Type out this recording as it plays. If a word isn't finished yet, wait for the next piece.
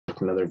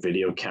connect another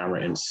video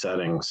camera in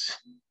settings.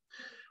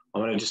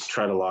 I'm going to just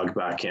try to log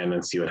back in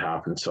and see what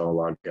happens. So I'll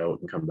log out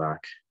and come back.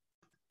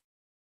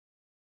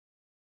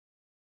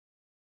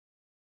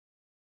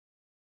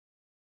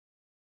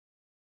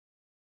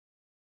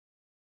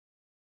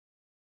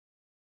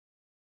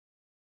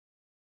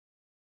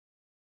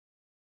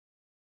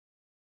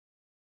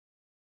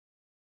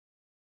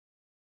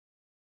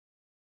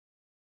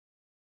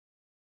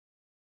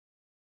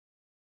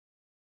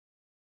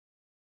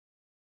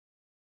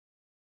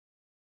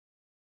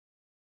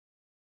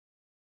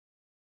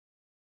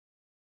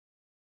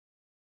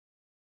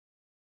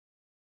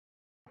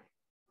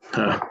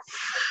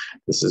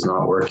 This is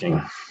not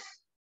working.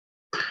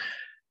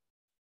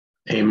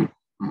 Hey,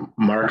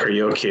 Mark, are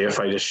you okay if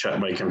I just shut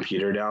my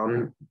computer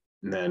down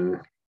and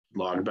then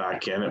log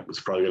back in? It was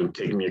probably going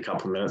to take me a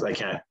couple minutes. I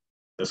can't.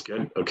 That's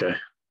good. Okay.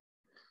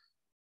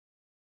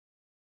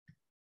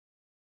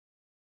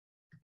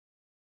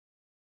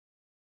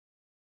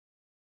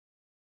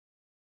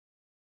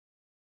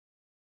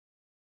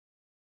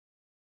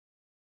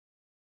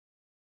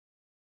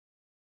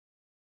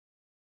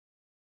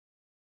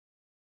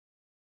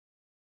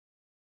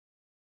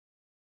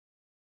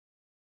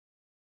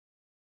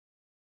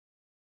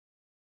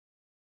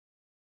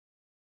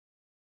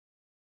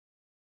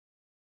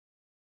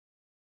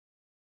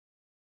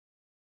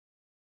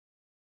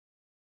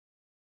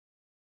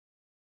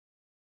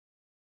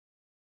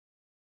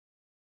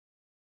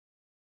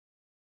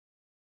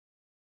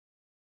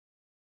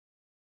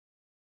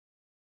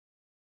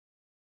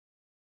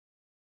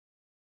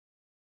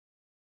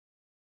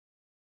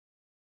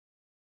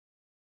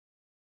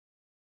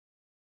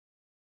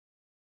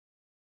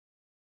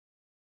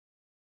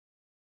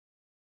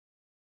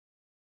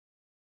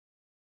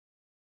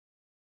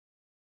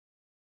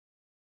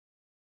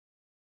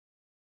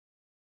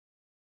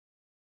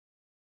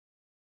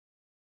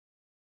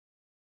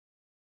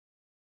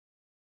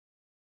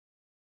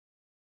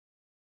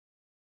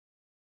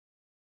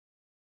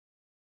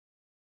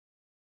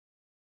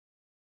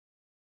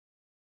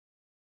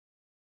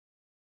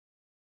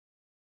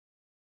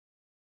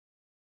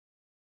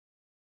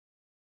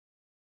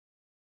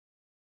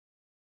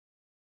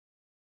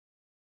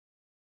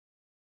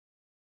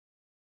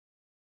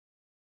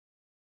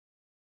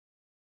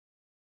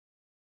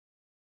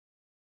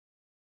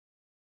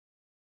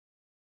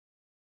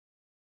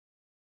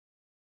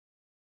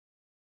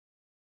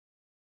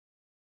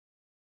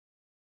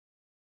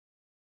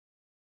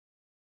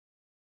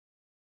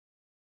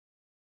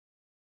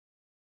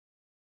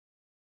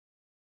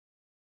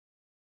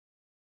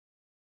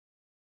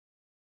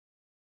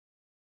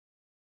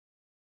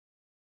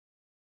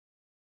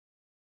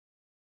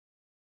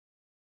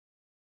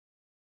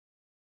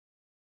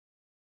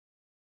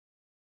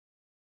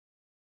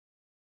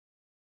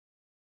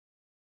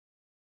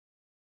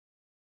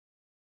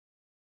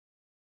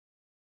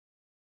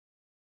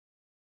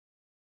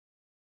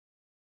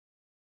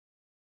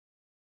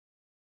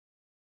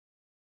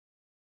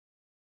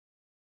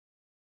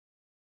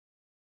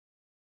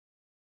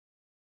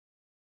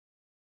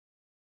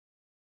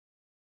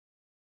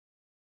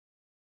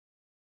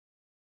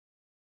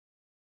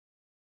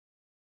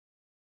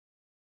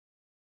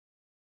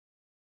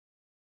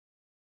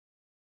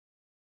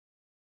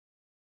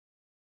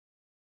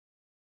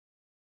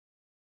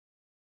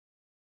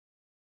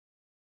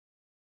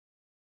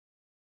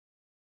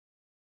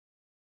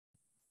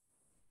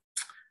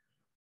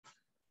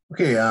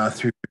 Okay,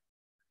 through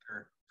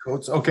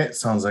codes. Okay,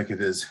 sounds like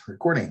it is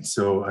recording.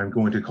 So I'm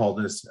going to call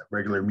this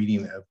regular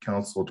meeting of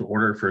council to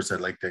order. First,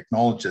 I'd like to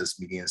acknowledge this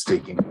meeting is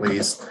taking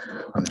place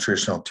on the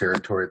traditional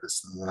territory of the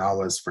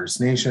Lantzville First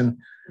Nation.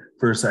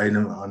 First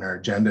item on our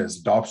agenda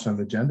is adoption of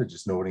the agenda,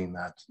 just noting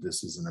that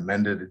this is an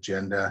amended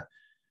agenda.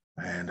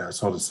 And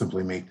so I'll just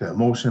simply make the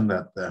motion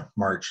that the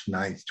March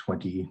 9th,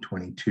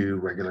 2022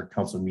 regular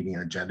council meeting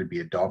agenda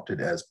be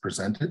adopted as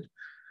presented.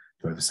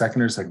 Do I have a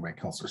seconder? Second by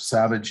Councillor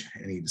Savage.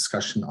 Any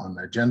discussion on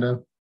the agenda?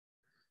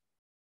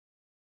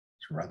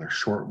 It's a rather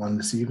short one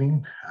this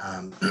evening.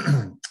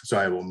 So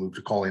I will move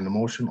to calling the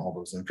motion. All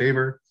those in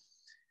favor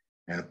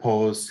and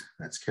opposed,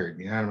 that's carried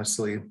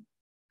unanimously.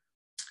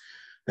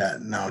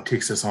 That now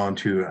takes us on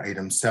to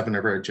item 7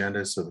 of our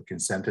agenda, so the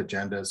consent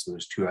agenda. So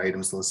there's 2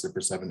 items listed for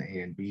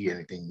 7A and B,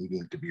 anything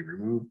needing to be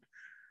removed.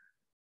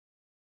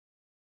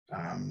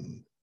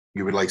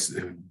 You would like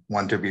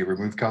one to be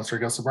removed,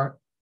 Councillor Gusselbart?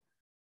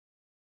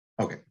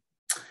 Okay,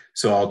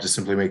 so I'll just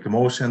simply make the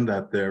motion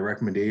that the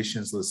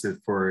recommendations listed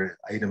for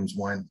items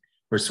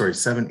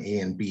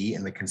 7A and B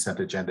in the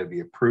consent agenda be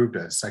approved.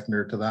 As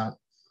seconder to that,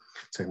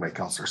 second by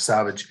Councillor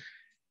Savage.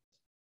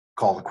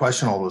 Call the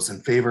question. All those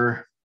in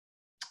favor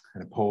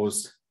and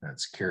opposed,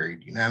 that's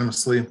carried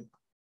unanimously.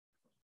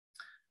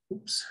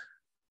 Oops.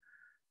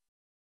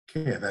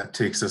 Okay, that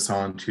takes us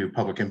on to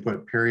public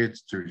input period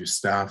through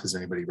staff. Is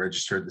anybody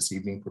registered this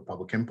evening for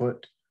public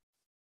input?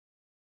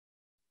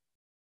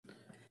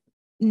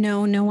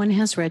 No, no one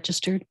has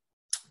registered.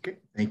 Okay,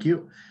 thank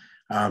you.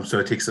 So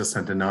it takes us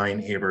into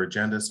 9A of our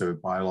agenda. So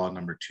bylaw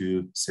number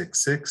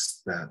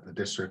 266, that the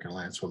district and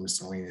Lantzville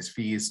miscellaneous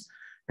fees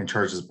and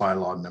charges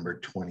bylaw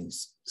number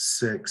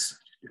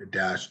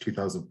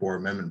 26-2004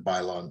 amendment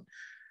bylaw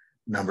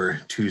number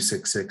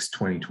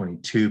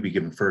 266/2022 be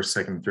given first,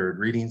 second, and third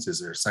readings. Is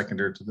there a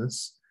seconder to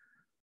this?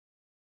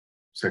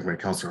 Second by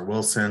Councillor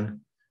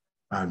Wilson.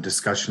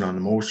 Discussion on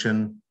the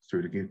motion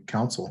through the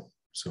council.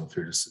 So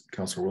through to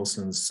Councillor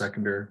Wilson's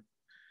seconder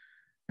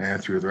and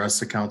through the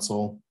rest of the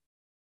council.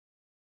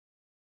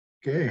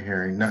 Okay,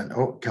 hearing none.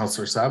 Oh,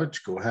 Councillor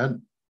Savage, go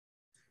ahead.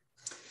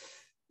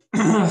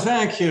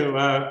 Thank you.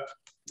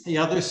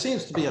 Yeah, there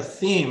seems to be a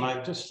theme.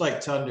 I'd just like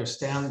to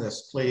understand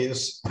this,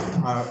 please.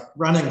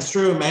 Running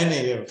through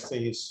many of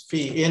these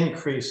fee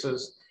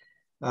increases,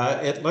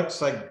 it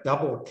looks like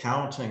double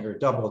counting or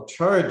double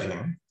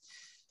charging.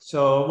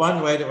 So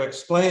one way to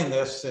explain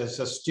this is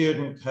a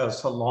student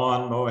has a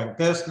lawn mowing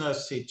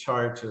business. He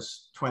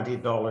charges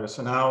 $20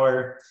 an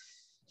hour.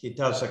 He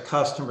does a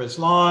customer's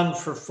lawn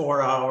for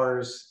 4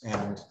 hours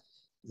and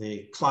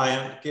the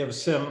client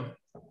gives him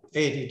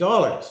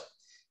 $80.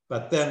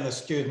 But then the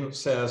student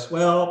says,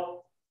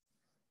 well,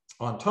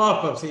 on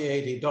top of the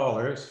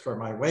 $80 for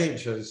my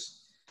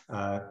wages,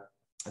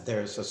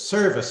 there's a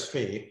service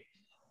fee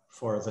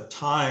for the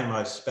time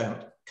I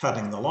spent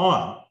cutting the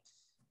lawn.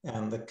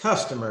 And the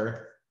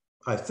customer,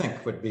 I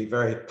think, would be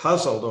very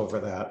puzzled over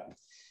that.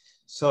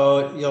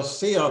 So you'll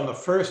see on the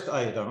first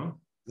item,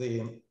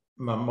 the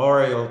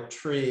memorial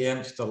tree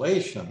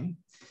installation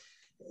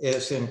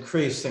is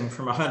increasing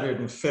from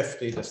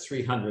 $150 to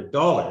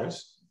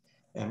 $300.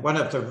 And one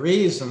of the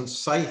reasons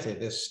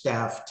cited is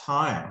staff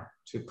time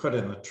to put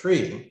in the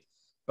tree.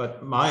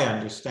 But my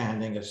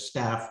understanding is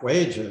staff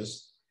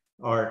wages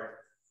are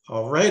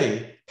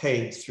already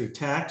paid through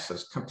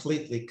taxes,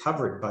 completely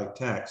covered by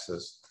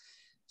taxes.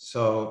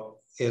 So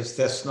is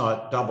this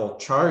not double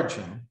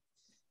charging?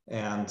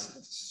 And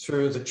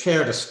through the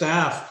chair to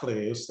staff,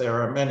 please,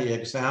 there are many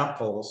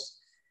examples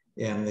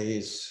in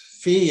these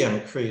fee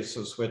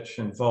increases which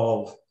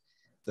involve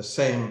the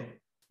same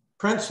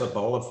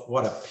principle of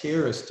what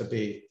appears to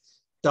be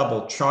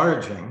double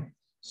charging.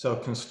 So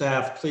can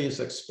staff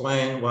please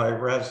explain why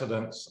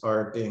residents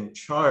are being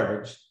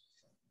charged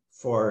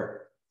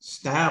for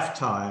staff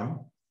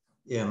time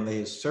in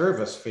these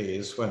service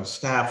fees when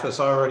staff has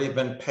already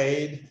been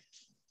paid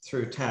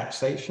through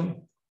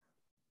taxation?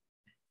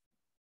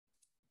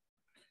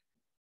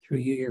 Through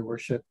you, Your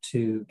Worship,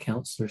 to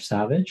Councillor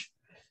Savage.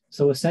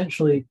 So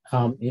essentially,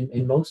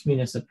 in most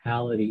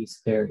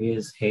municipalities, there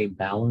is a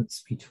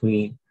balance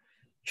between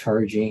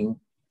charging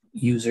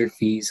user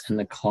fees and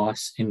the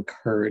costs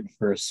incurred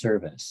for a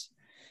service.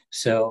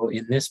 So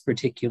in this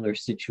particular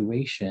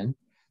situation,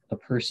 a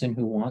person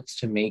who wants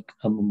to make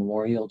a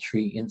memorial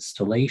tree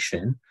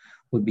installation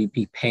would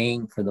be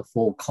paying for the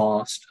full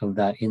cost of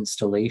that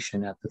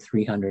installation at the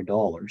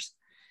 $300.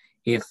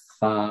 If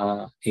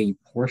a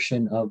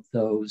portion of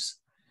those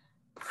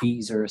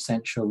fees are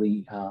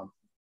essentially,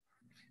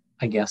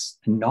 I guess,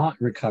 not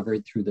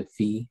recovered through the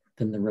fee,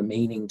 then the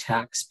remaining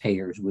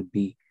taxpayers would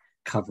be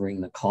covering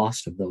the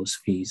cost of those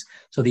fees.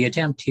 So the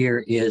attempt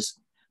here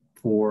is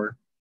for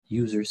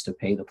users to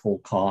pay the full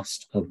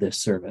cost of this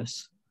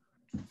service.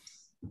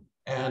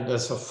 And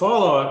as a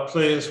follow-up,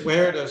 please,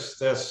 where does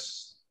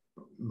this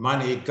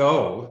money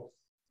go,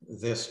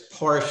 this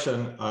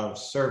portion of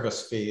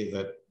service fee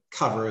that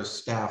covers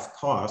staff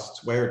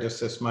costs, where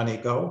does this money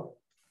go?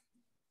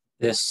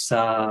 This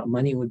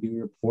money would be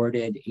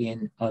reported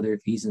in other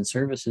fees and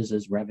services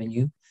as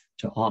revenue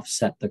to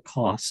offset the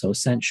cost. So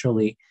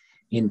essentially,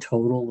 in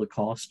total, the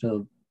cost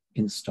of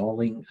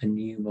installing a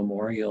new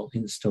memorial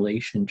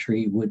installation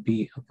tree would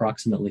be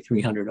approximately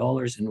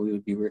 $300, and we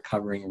would be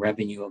recovering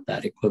revenue of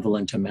that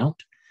equivalent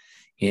amount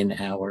in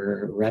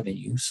our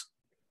revenues.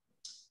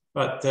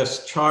 But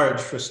this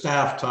charge for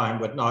staff time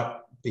would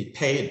not be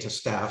paid to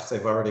staff.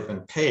 They've already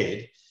been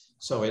paid.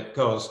 So it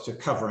goes to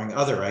covering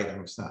other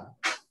items then.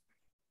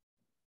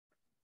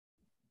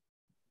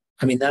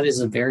 I mean, that is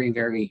a very,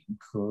 very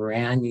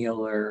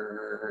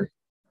granular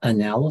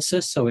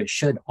analysis. So it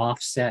should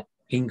offset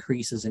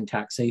increases in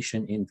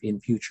taxation in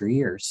future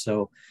years.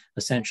 So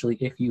essentially,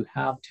 if you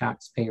have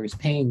taxpayers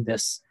paying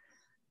this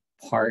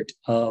part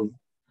of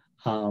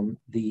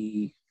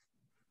the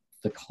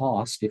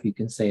cost, if you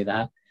can say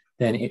that,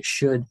 then it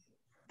should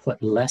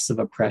put less of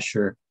a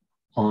pressure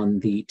on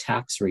the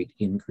tax rate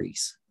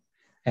increase.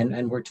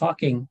 And we're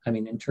talking, I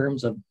mean, in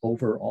terms of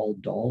overall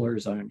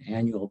dollars on an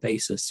annual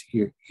basis,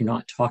 you're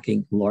not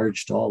talking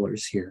large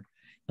dollars here.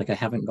 Like, I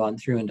haven't gone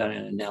through and done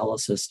an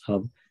analysis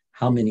of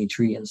how many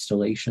tree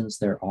installations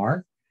there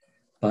are,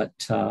 but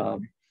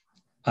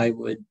I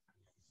would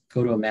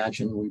go to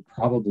imagine we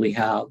probably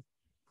have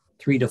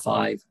 3 to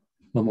 5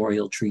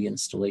 memorial tree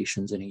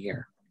installations in a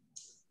year.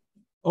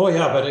 Oh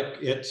yeah, but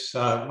it's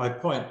my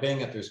point being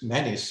that there's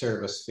many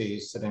service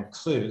fees that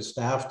include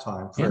staff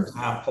time. For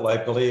example, I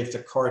believe the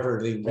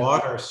quarterly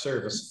water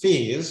service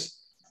fees,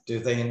 do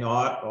they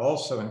not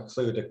also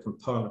include a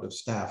component of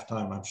staff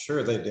time? I'm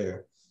sure they do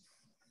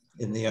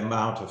in the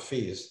amount of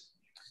fees.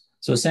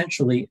 So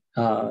essentially,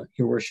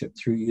 Your Worship,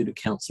 through you to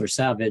Councillor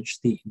Savage,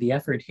 the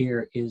effort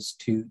here is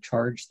to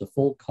charge the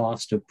full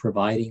cost of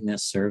providing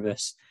this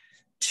service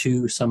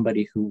to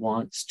somebody who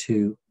wants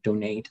to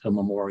donate a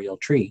memorial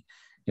tree.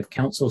 If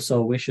council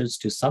so wishes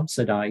to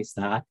subsidize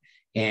that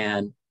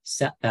and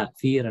set that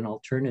fee at an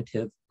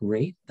alternative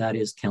rate, that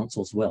is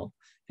council's will,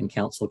 and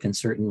council can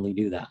certainly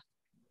do that.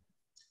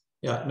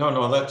 Yeah,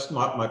 no, that's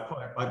not my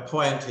point. My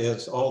point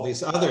is all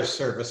these other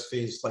service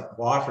fees, like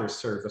water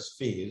service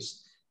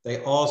fees,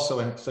 they also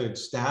include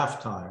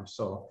staff time.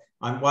 So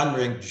I'm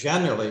wondering,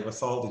 generally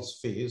with all these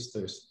fees,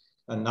 there's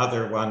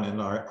another one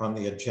on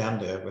the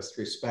agenda with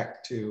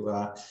respect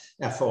to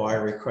FOI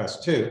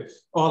request too.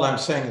 All I'm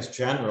saying is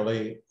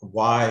generally,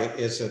 why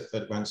is it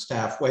that when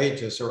staff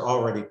wages are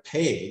already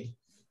paid,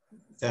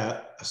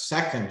 that a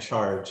second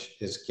charge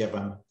is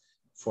given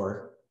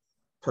for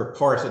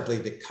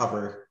purportedly to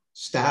cover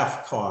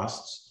staff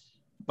costs,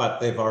 but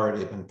they've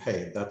already been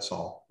paid? That's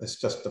all. It's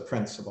just the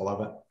principle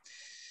of it.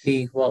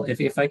 Well,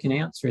 if I can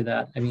answer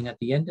that, I mean, at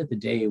the end of the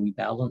day, we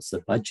balance the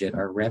budget.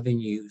 Our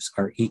revenues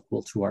are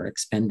equal to our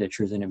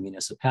expenditures in a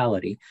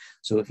municipality.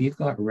 So if you've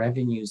got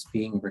revenues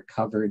being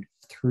recovered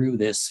through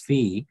this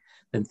fee,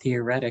 then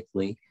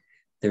theoretically,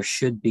 there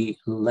should be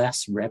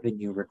less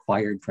revenue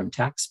required from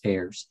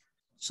taxpayers.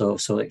 So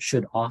it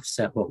should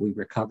offset what we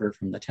recover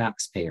from the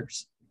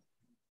taxpayers.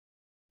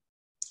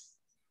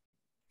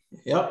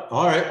 Yep.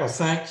 All right. Well,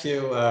 thank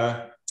you.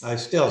 I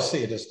still see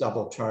it as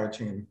double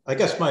charging. I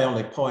guess my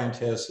only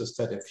point is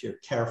that if you're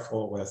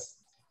careful with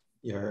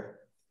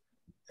your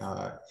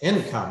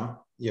income,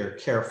 you're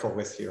careful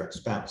with your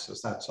expenses.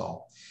 That's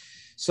all.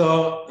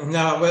 So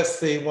now with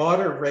the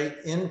water rate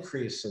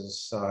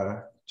increases,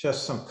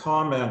 just some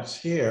comments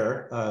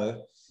here.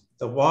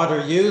 The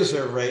water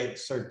user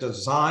rates are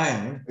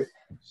designed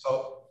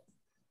so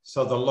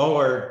the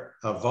lower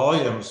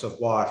volumes of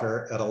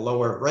water at a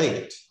lower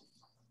rate.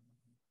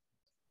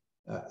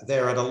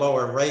 They're at a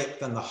lower rate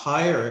than the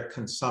higher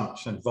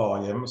consumption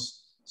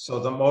volumes. So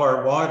the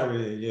more water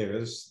you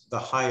use, the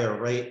higher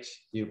rate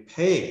you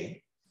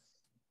pay.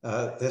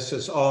 This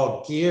is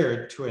all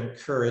geared to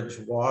encourage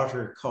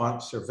water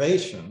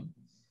conservation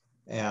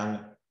and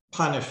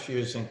punish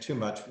using too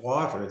much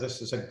water.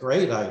 This is a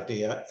great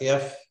idea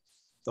if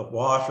the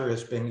water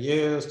is being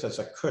used as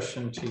a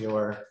cushion to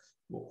your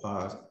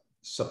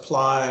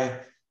supply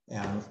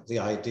and the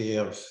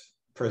idea of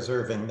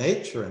preserving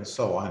nature and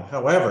so on.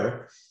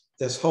 However,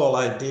 this whole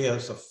idea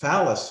is a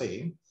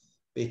fallacy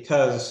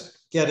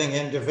because getting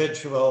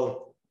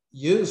individual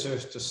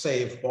users to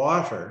save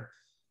water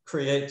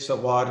creates a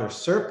water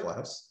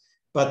surplus,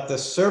 but the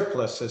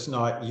surplus is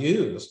not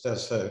used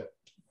as a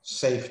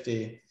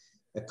safety,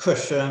 a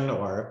cushion,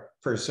 or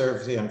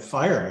preserve the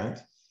environment.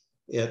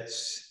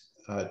 It's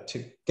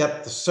to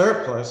get the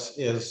surplus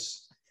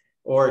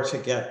or to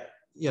get,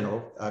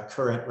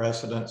 current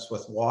residents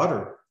with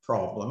water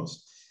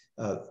problems.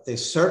 The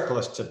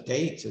surplus to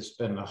date has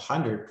been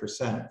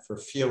 100% for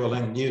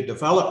fueling new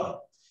development.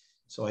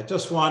 So I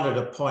just wanted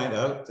to point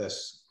out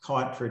this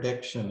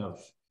contradiction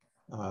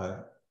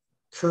of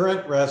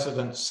current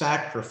residents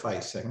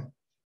sacrificing.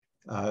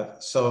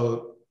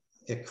 So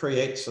it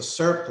creates a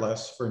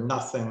surplus for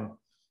nothing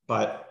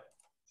but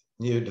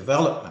new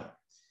development.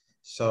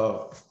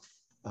 So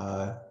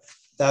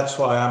that's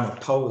why I'm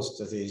opposed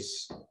to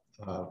these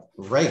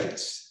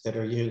rates that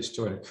are used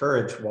to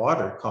encourage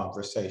water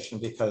conservation,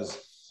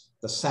 because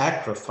the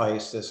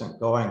sacrifice isn't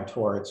going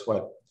towards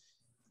what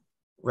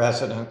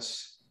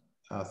residents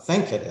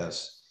think it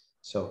is.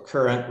 So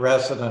current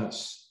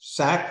residents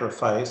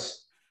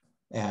sacrifice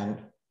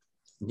and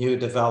new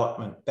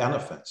development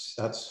benefits.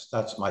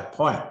 That's my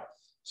point.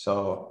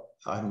 So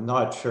I'm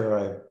not sure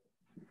I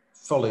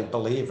fully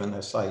believe in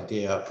this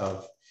idea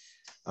of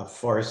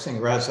forcing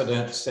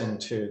residents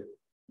into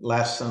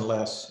less and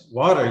less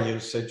water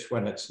usage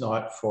when it's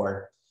not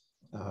for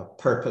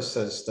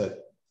purposes that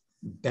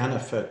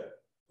benefit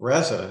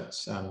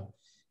residents. And,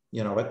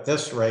 at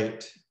this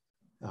rate,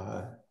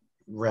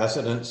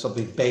 residents will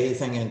be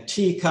bathing in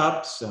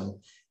teacups and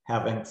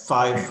having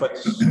 5 foot.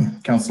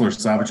 Councillor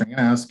Savage, I'm going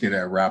to ask you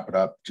to wrap it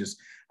up.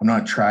 I'm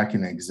not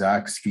tracking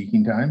exact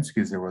speaking times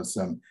because there was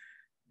some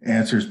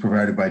answers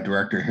provided by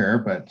Director Hare,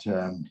 but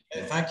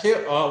thank you.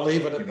 I'll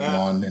leave it at that.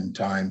 On in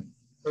time.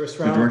 First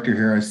so round. Director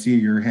Hare, I see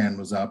your hand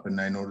was up,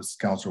 and I noticed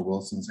Councillor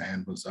Wilson's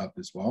hand was up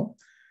as well.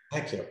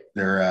 Thank you.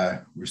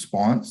 Their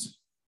response,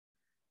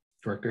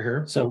 Director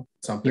Hare. So,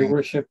 Your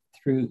Worship,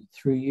 through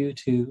you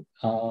to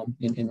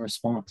in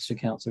response to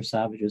Councillor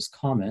Savage's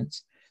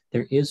comments,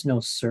 there is no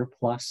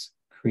surplus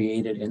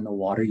created in the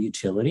water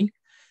utility.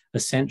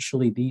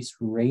 Essentially, these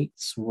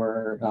rates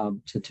were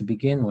to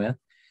begin with.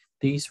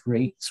 These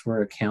rates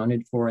were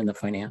accounted for in the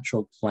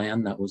financial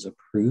plan that was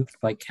approved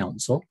by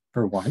council,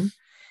 for one,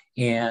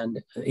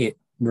 and it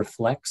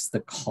reflects the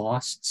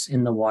costs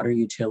in the water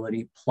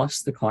utility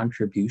plus the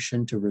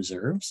contribution to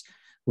reserves,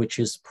 which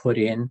is put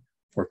in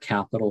for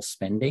capital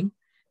spending,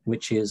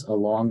 which is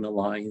along the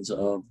lines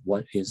of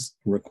what is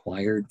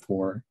required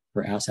for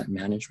asset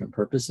management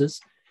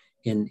purposes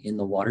in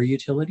the water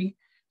utility.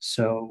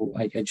 So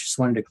I just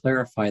wanted to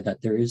clarify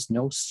that there is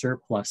no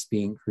surplus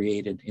being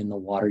created in the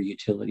water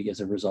utility as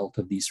a result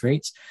of these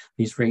rates.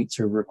 These rates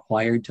are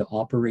required to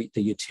operate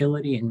the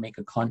utility and make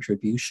a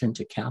contribution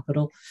to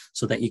capital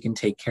so that you can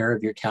take care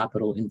of your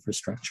capital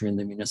infrastructure in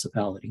the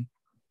municipality.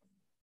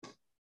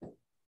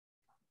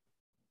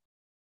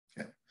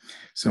 Okay.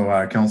 So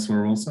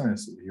Councillor Wilson,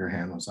 your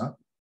hand was up.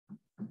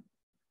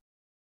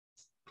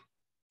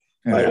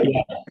 I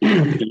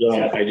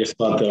just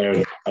thought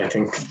that I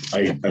think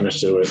I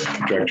understood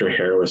what Director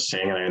Hare was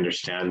saying, and I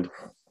understand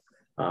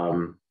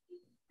the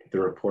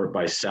report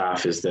by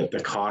staff is that the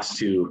cost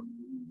to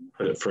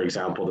put it, for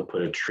example, to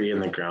put a tree in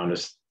the ground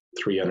is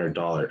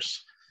 $300.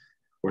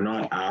 We're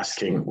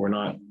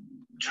not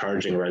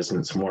charging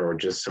residents more. We're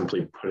just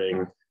simply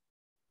putting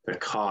the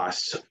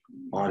cost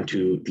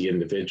onto the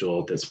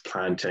individual that's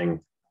planting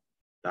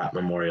that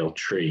memorial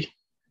tree.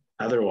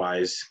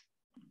 Otherwise,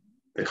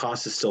 the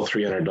cost is still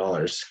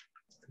 $300.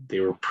 They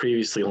were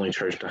previously only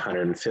charged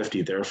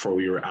 $150. Therefore,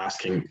 we were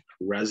asking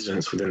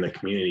residents within the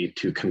community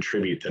to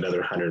contribute that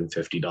other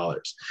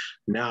 $150.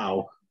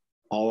 Now,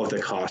 all of the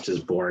cost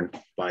is borne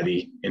by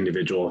the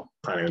individual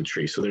planting the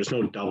tree. So there's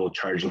no double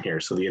charging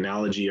here. So the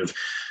analogy of,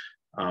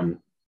 the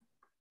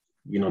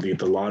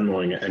lawn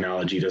mowing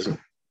analogy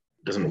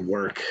doesn't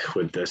work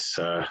with this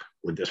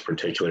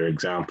particular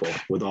example.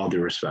 With all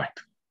due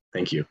respect,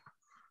 thank you.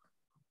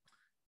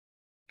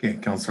 Okay,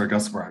 Councillor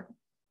Gusbrock.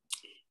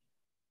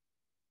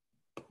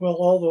 Well,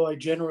 although I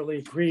generally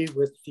agree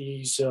with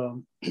these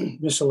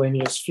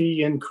miscellaneous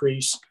fee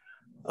increase,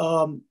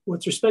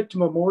 with respect to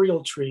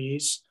memorial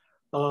trees,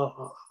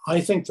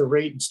 I think the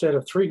rate instead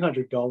of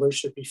 $300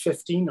 should be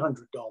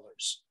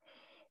 $1,500,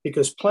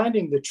 because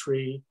planting the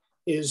tree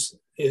is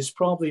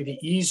probably the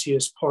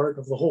easiest part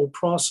of the whole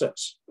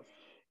process.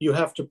 You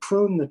have to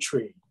prune the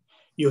tree.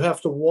 You have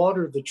to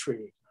water the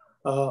tree.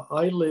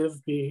 I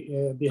live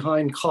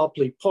behind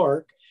Copley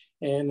Park,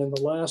 and in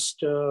the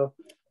last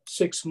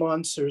 6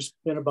 months, there's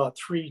been about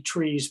 3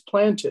 trees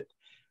planted.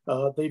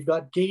 They've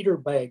got gator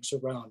bags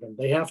around them.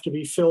 They have to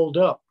be filled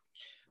up.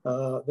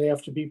 They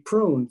have to be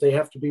pruned. They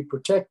have to be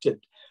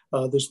protected.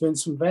 There's been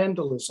some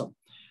vandalism.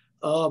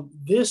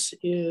 This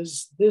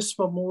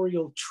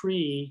memorial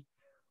tree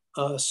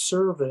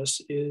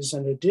service is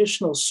an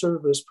additional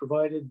service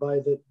provided by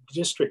the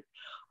district.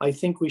 I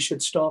think we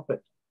should stop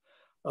it.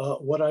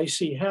 What I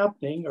see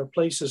happening are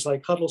places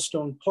like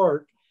Huddlestone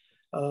Park,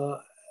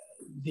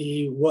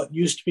 what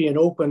used to be an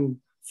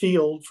open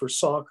field for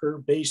soccer,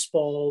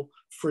 baseball,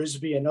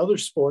 frisbee, and other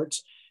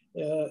sports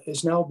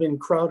has now been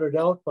crowded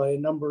out by a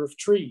number of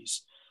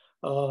trees.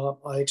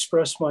 I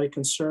expressed my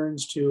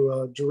concerns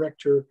to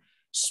Director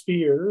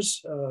Spears,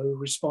 who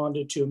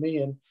responded to me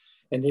and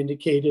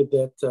indicated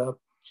that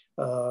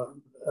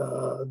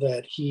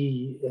that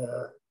he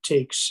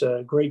takes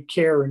great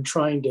care in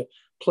trying to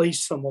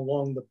place them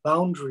along the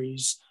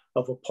boundaries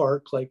of a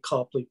park like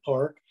Copley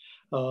Park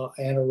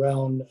and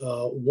around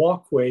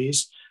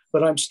walkways.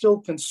 But I'm still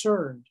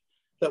concerned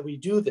that we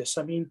do this.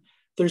 I mean,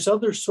 there's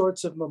other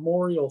sorts of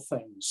memorial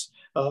things.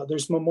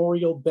 There's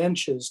memorial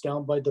benches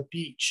down by the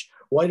beach.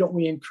 Why don't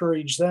we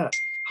encourage that?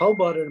 How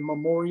about a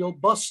memorial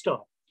bus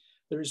stop?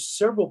 There's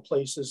several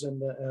places in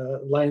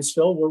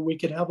Lantzville where we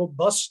could have a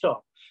bus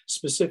stop,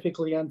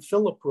 specifically on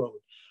Phillip Road.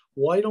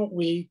 Why don't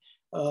we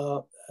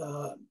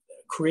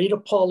create a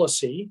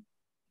policy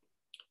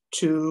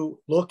to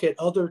look at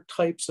other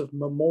types of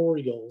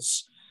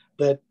memorials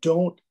that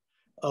don't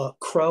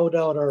crowd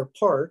out our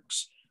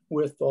parks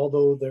with,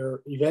 although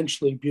they're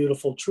eventually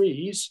beautiful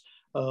trees,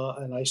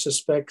 and I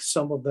suspect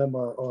some of them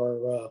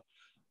are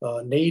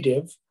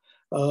native,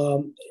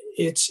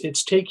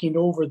 it's taking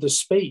over the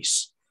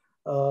space.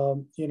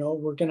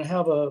 We're going to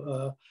have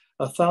a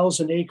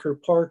 1,000-acre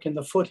park in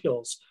the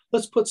foothills.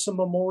 Let's put some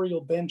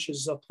memorial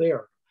benches up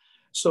there.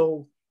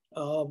 So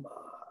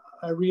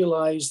I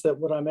realize that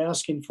what I'm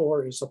asking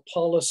for is a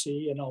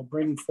policy, and I'll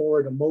bring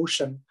forward a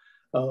motion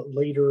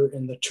later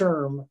in the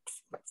term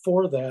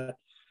for that.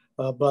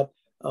 But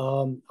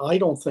I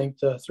don't think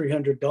the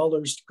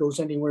 $300 goes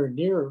anywhere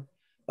near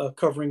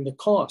covering the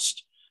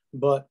cost.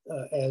 But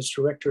as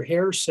Director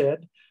Hare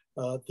said,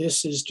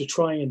 this is to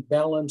try and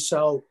balance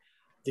out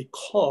the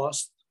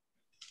cost,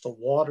 the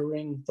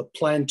watering, the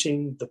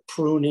planting, the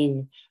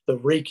pruning, the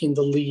raking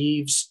the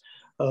leaves,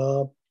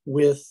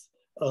 with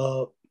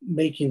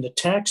making the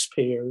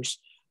taxpayers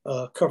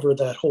cover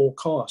that whole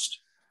cost.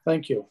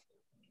 Thank you.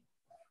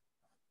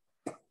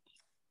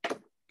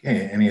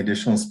 Okay, any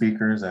additional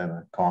speakers? I have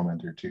a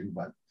comment or two,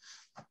 but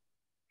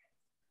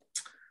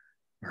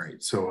all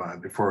right. So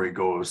before we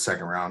go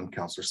second round,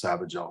 Councillor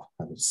Savage, I'll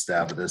have a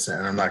stab at this,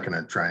 and I'm not going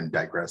to try and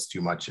digress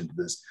too much into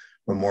this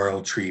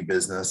memorial tree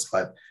business,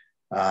 but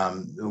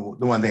the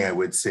one thing I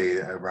would say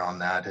around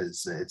that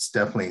is it's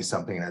definitely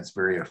something that's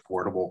very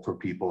affordable for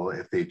people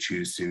if they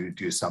choose to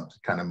do some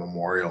kind of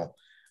memorial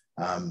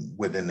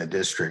within the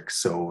district.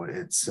 So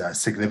it's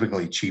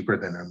significantly cheaper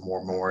than a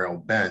memorial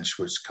bench,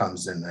 which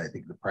comes in, I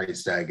think, the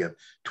price tag of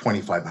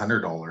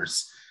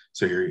 $2,500.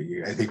 So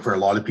I think for a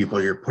lot of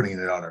people, you're putting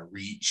it out of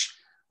reach.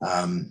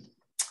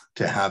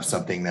 to have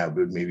something that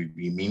would maybe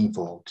be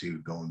meaningful to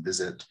go and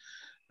visit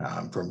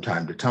from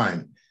time to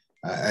time.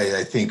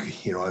 I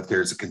think, you know, if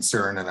there's a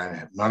concern, and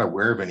I'm not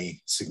aware of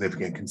any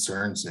significant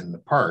concerns in the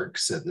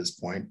parks at this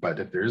point, but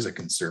if there is a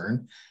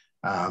concern,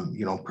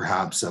 you know,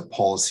 perhaps a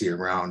policy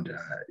around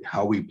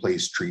how we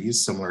place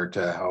trees, similar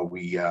to how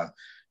we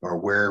or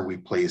where we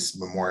place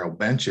memorial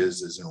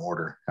benches, is in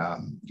order.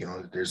 You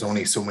know, there's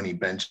only so many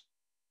benches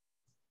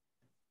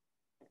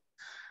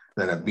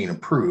that have been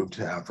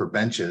approved for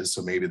benches,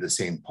 so maybe the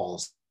same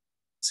policy.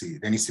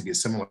 There needs to be a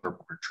similar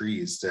for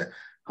trees to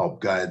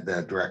help guide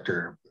the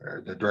director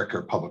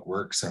of public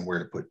works and where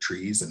to put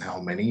trees and how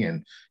many,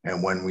 and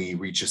when we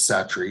reach a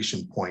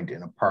saturation point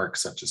in a park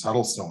such as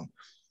Huddlestone.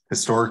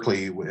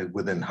 Historically,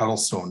 within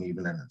Huddlestone,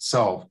 even in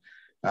itself,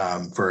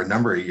 for a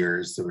number of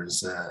years, it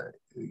was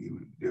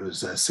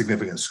a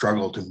significant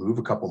struggle to move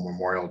a couple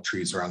memorial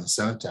trees around the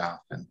cenotaph,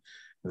 and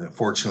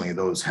fortunately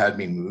those had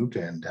been moved,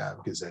 and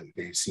because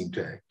they seemed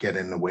to get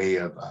in the way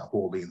of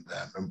holding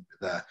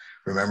the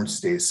Remembrance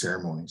Day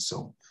ceremony.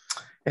 So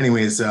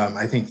anyways,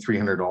 I think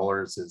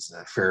 $300 is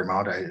a fair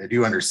amount. I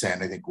do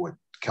understand, I think, what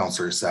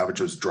Councillor Savage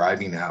was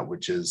driving at,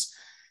 which is,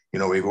 you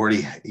know, we've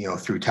already, you know,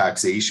 through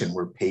taxation,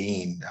 we're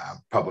paying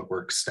public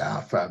works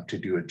staff to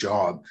do a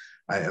job.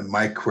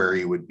 My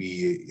query would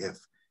be, if,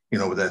 you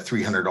know, with a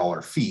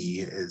 $300 fee,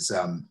 is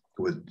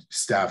would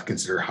staff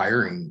consider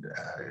hiring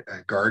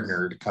a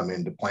gardener to come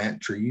in to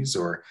plant trees,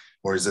 or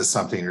is this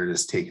something they're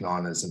just taking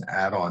on as an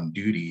add-on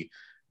duty?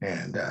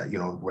 And, you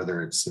know,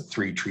 whether it's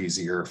 3 trees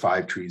a year or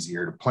 5 trees a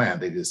year to plant,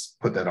 they just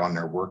put that on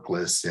their work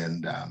list,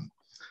 and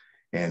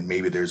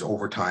maybe there's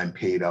overtime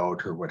paid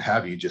out or what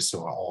have you, just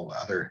so all the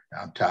other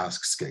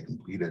tasks get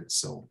completed.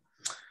 So,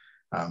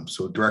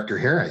 so Director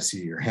Hare, I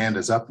see your hand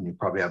is up, and you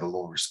probably have a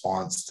little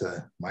response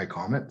to my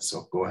comment.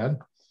 So go ahead.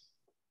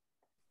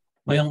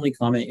 My only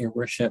comment, Your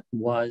Worship,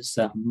 was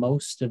that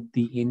most of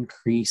the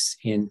increase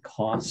in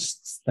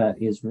costs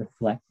that is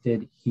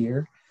reflected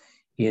here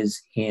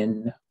is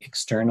in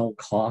external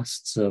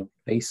costs of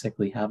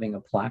basically having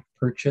a plaque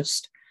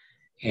purchased.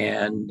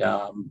 And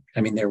I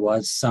mean, there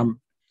was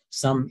some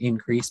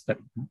increase, but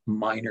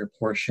minor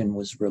portion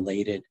was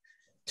related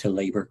to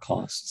labor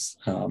costs.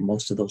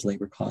 Most of those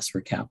labor costs were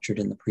captured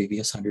in the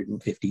previous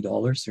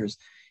 $150.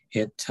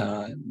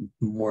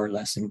 More or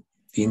less the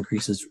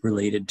increases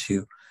related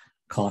to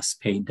costs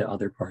paid to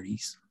other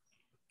parties.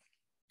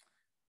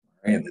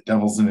 All right, the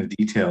devil's in the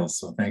details,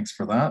 so thanks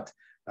for that.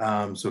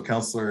 So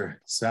Councillor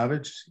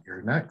Savage,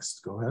 you're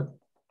next. Go ahead.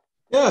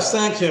 Yes,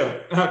 thank you.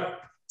 A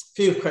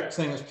few quick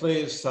things,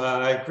 please.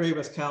 I agree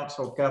with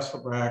Councillor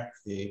Gesselbrack.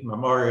 The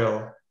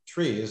memorial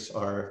trees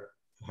are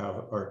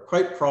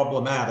quite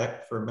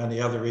problematic for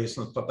many other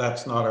reasons, but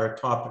that's not our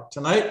topic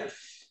tonight.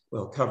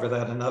 We'll cover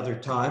that another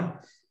time.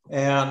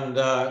 And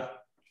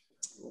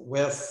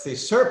with the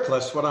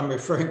surplus, what I'm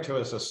referring to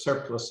is a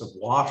surplus of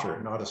water,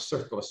 not a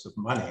surplus of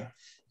money.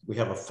 We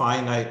have a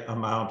finite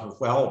amount of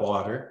well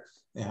water,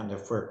 and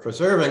if we're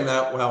preserving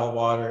that well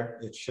water,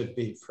 it should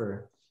be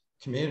for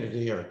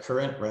community or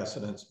current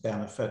residents'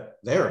 benefit,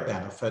 their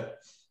benefit,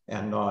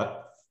 and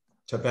not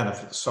to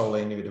benefit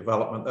solely new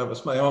development. That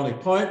was my only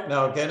point.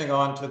 Now, getting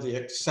on to the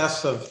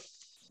excessive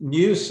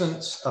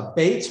nuisance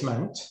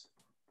abatement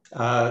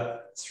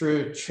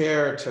through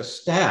chair to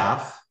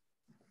staff,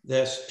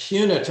 this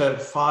punitive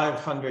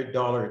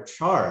 $500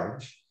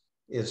 charge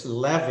is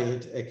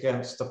levied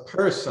against the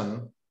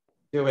person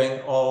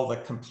doing all the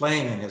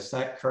complaining. Is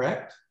that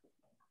correct?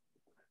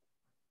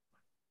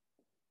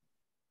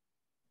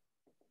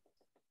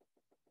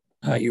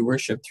 Your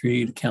Worship, through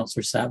you to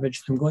Councillor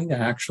Savage, I'm going to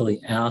actually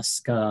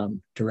ask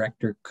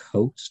Director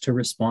Coates to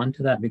respond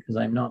to that, because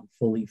I'm not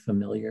fully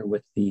familiar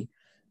with the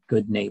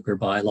Good Neighbor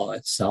bylaw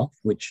itself,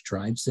 which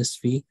drives this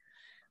fee.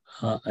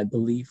 I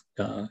believe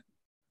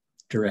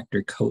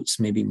Director Coates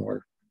may be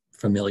more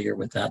familiar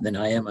with that than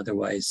I am.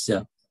 Otherwise,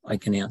 I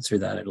can answer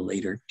that at a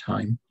later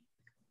time.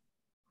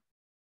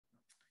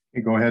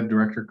 Okay, go ahead,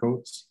 Director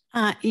Coates.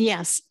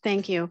 Yes,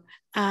 thank you.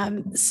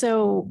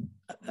 So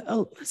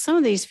some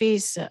of these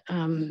fees,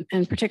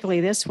 and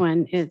particularly this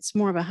one, it's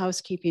more of a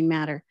housekeeping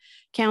matter.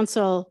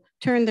 Council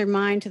turned their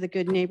mind to the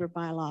Good Neighbor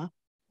bylaw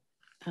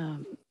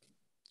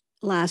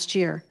last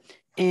year.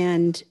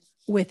 And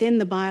within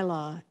the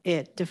bylaw,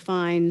 it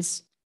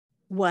defines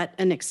what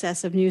an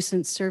excessive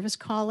nuisance service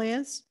call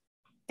is,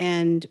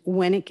 and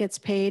when it gets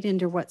paid,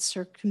 under what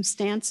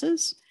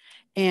circumstances,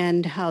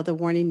 and how the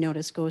warning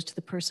notice goes to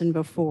the person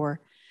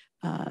before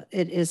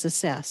it is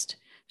assessed.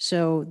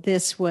 So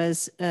this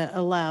was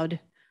allowed,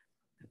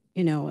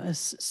 you know,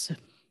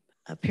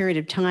 a period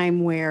of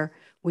time where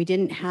we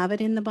didn't have it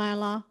in the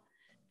bylaw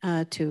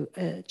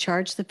to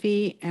charge the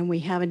fee, and we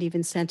haven't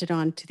even sent it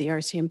on to the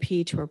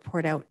RCMP to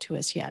report out to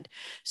us yet.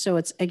 So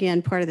it's,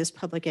 again, part of this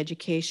public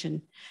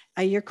education.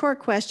 Your core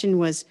question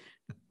was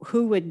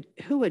who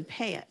would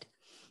pay it?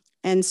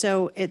 And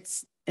so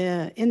it's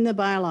in the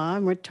bylaw,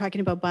 and we're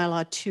talking about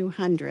bylaw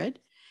 200.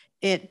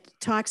 It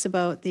talks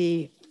about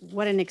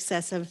what an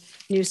excessive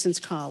nuisance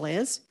call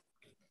is.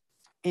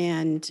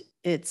 And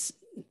it's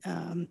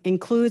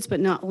includes but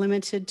not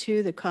limited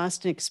to the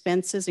cost and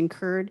expenses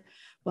incurred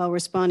while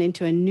responding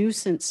to a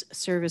nuisance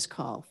service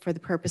call for the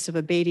purpose of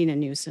abating a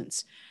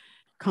nuisance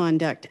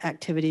conduct,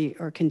 activity,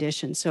 or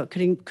condition. So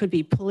it could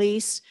be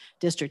police,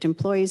 district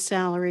employees'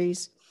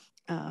 salaries,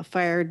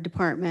 fire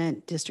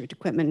department, district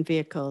equipment and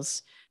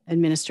vehicles,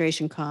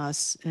 administration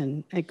costs,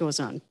 and it goes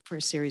on for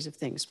a series of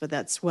things, but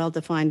that's well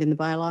defined in the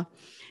bylaw.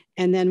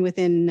 And then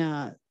within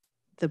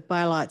the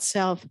bylaw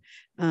itself,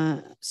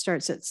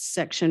 starts at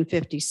section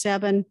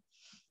 57.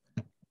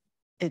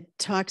 It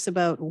talks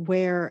about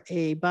where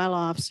a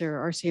bylaw officer,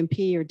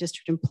 RCMP, or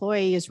district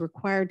employee is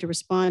required to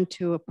respond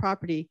to a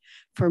property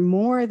for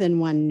more than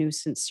one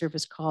nuisance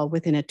service call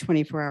within a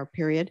 24-hour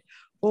period,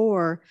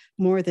 or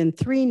more than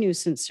 3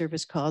 nuisance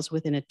service calls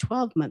within a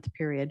 12-month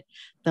period.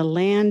 The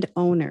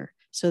landowner,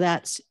 so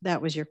that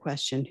was your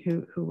question,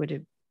 who would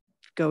it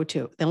go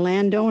to? The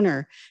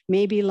landowner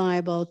may be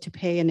liable to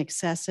pay an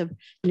excessive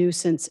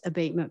nuisance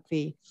abatement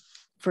fee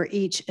for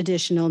each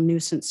additional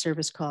nuisance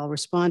service call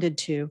responded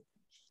to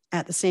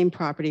at the same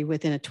property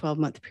within a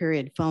 12-month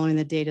period following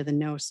the date of the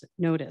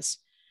notice.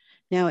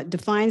 Now, it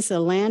defines the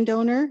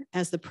landowner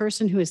as the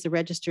person who is the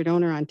registered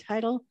owner on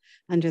title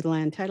under the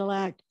Land Title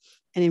Act,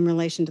 and in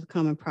relation to the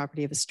common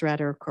property of a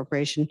strata or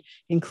corporation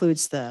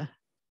includes the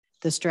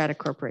strata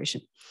corporation.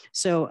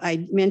 So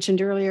I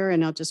mentioned earlier,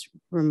 and I'll just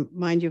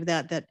remind you of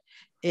that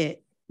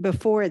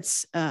before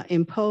it's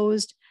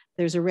imposed,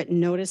 there's a written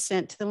notice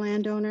sent to the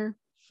landowner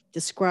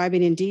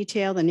describing in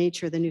detail the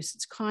nature of the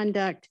nuisance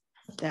conduct,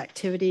 the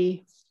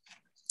activity,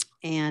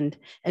 and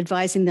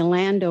advising the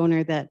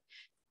landowner that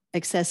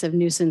excessive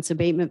nuisance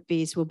abatement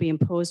fees will be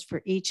imposed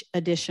for each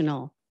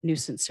additional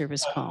nuisance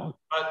service call.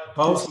 But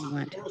both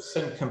the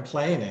person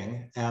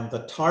complaining and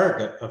the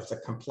target of the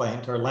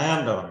complaint are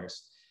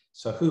landowners.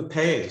 So who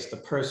pays, the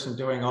person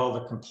doing all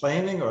the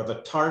complaining or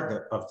the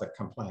target of the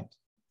complaint?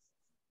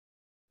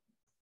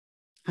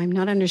 I'm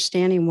not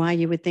understanding why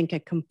you would think a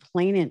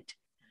complainant,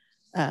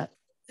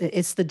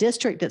 it's the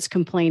district that's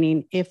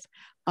complaining if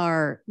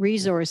our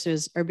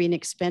resources are being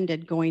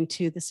expended going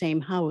to the same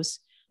house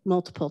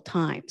multiple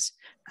times.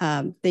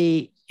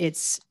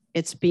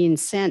 It's being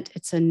sent,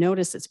 it's a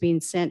notice that's being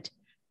sent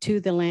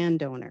to the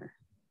landowner.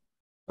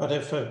 But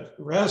if a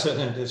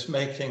resident is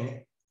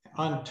making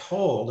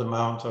untold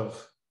amount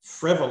of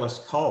frivolous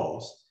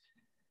calls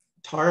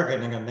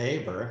targeting a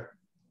neighbor,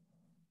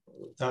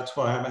 that's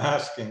why I'm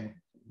asking,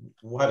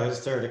 what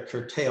is there to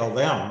curtail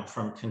them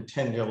from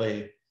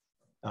continually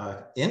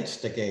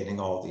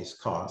instigating all these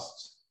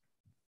costs?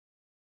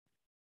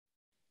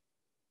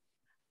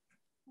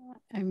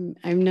 I'm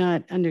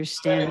not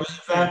understanding.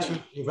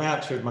 Anyway, you've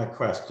answered my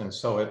question.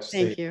 So it's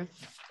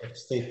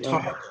it's the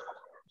target.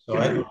 So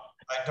I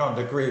don't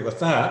agree with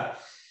that.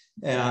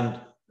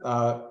 And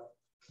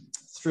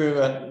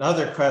through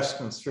another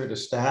question through to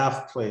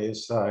staff,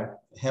 please.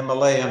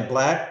 Himalayan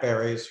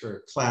blackberries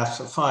are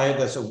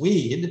classified as a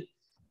weed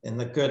in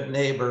the Good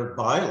Neighbor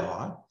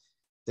bylaw.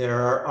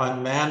 There are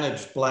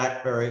unmanaged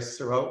blackberries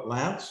throughout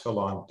Lantzville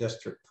on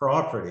district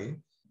property.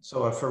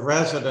 So if a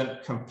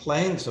resident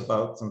complains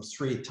about them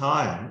 3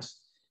 times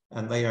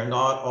and they are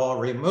not all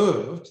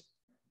removed,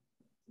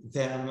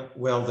 then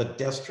will the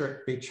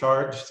district be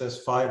charged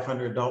this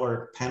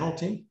 $500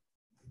 penalty?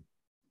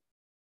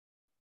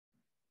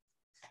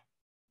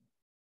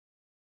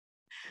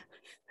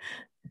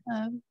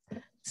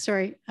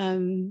 Sorry,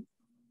 I'm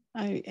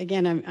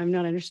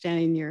not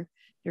understanding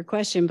your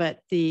question,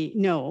 but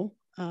no,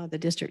 the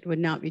district would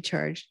not be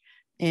charged.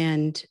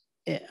 And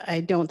I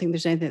don't think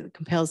there's anything that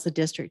compels the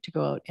district to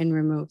go out and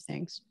remove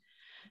things.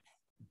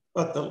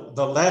 But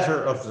the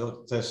letter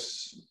of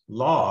this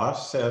law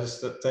says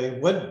that they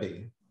would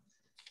be.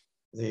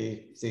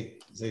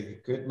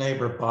 The Good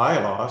Neighbor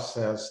bylaw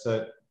says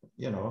that,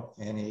 you know,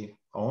 any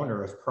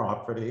owner of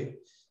property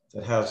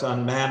that has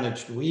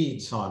unmanaged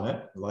weeds on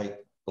it, like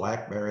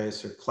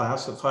blackberries, are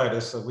classified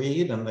as a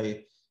weed in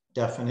the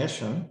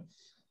definition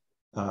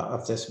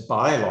of this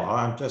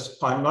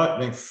bylaw. I'm not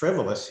being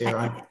frivolous here.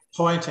 I'm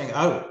pointing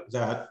out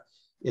that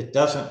it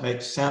doesn't make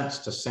sense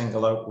to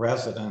single out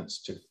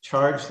residents to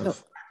charge them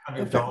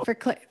 $500. For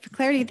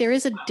clarity, there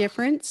is a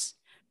difference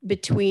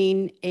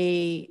between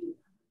a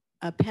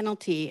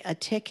penalty, a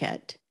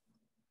ticket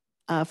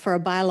for a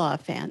bylaw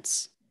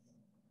offense,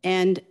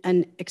 and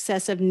an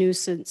excessive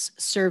nuisance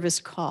service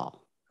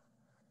call.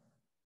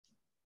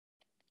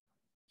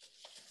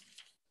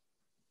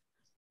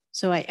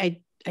 So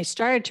I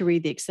started to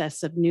read the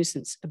excessive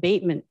nuisance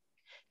abatement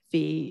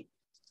fee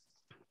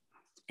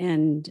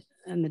and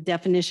the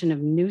definition of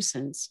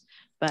nuisance,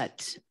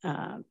 but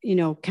you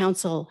know,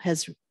 council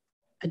has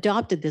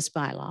adopted this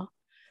bylaw.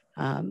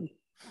 I'm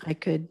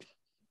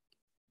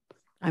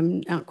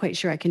not quite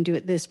sure I can do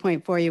at this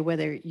point for you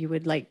whether you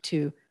would like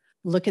to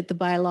look at the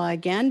bylaw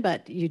again,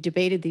 but you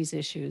debated these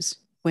issues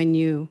when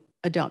you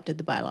adopted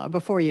the bylaw,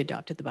 before you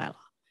adopted the bylaw.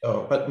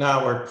 Oh, but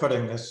now we're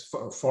putting this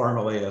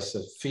formally as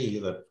a fee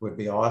that would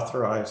be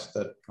authorized,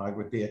 that I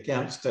would be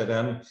against it.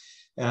 And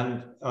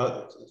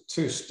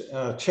to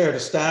chair to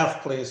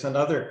staff, please,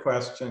 another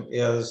question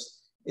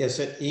is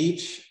it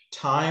each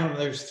time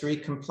there's 3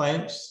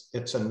 complaints,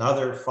 it's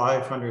another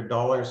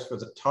 $500 for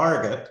the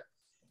target?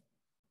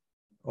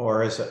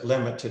 Or is it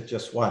limited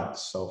just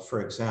once? So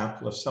for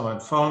example, if someone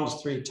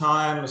phones 3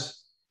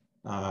 times,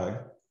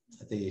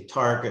 the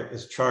target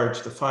is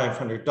charged the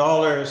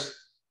 $500,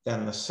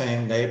 then the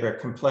same neighbor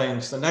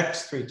complains the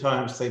next 3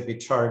 times, they'd be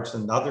charged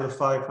another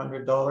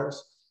 $500.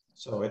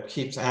 So it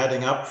keeps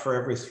adding up for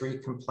every 3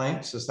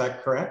 complaints. Is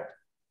that correct?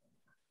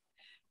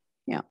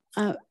 Yeah.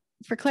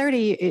 For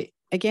clarity,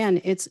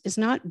 again, it's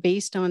not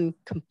based on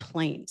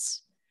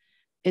complaints.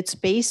 It's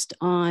based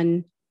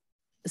on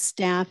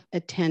staff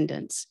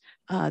attendance.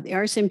 The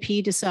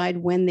RSMP decide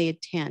when they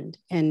attend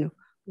and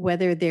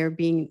whether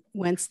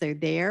once they're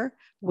there,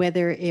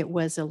 whether it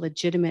was a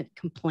legitimate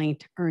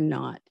complaint or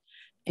not,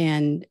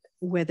 and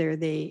whether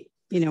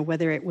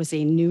whether it was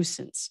a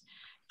nuisance.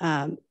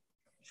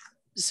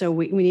 So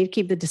we need to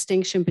keep the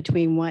distinction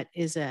between what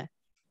is a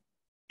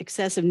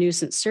excessive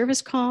nuisance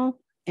service call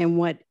and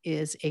what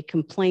is a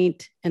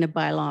complaint and a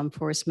bylaw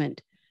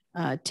enforcement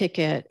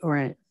ticket or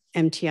an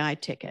MTI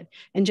ticket.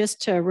 And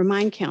just to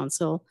remind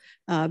council,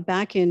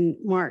 back in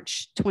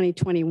March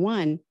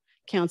 2021,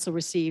 council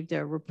received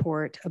a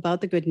report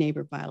about the Good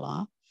Neighbor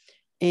bylaw,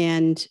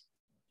 and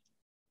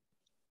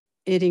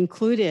it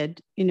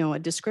included, a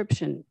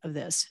description of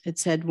this. It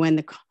said when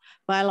the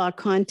bylaw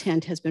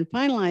content has been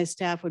finalized,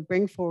 staff would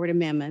bring forward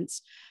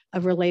amendments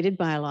of related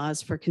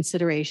bylaws for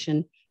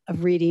consideration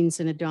of readings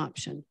and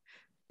adoption.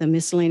 The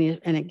miscellaneous,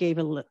 and it gave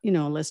a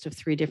list of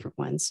 3 different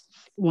ones.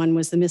 One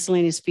was the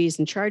miscellaneous fees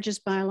and charges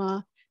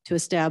bylaw to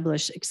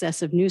establish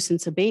excessive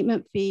nuisance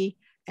abatement fee,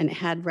 and it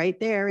had right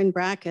there in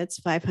brackets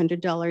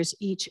 $500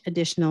 each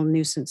additional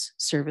nuisance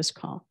service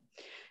call.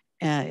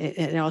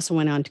 It also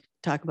went on to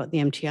talk about the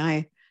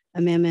MTI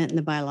amendment and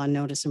the bylaw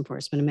notice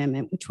enforcement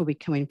amendment, which will be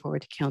coming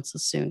forward to council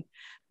soon.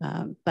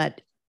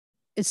 But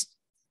this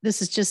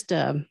is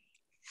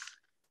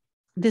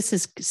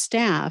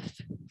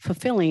staff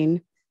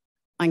fulfilling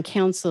on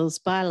council's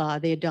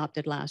bylaw they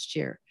adopted last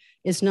year.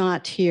 Is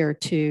not here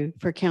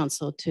for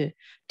council to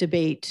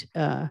debate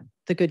the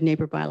Good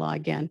Neighbor bylaw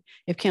again.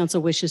 If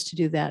council wishes to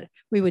do that,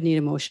 we would need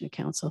a motion to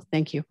council.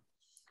 Thank you.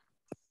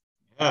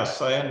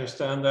 Yes, I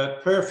understand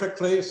that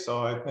perfectly.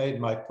 So I've made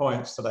my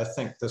points that I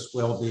think this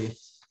will be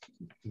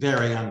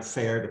very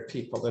unfair to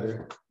people that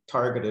are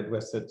targeted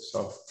with it.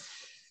 So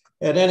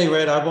at any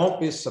rate, I won't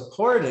be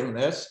supporting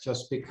this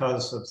just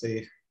because of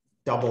the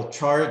double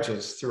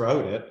charges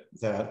throughout it.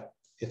 That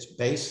it's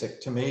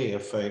basic to me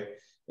if a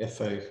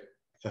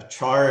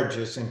charge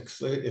is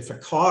included, if a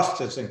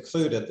cost is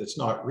included that's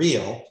not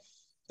real,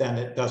 then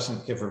it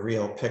doesn't give a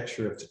real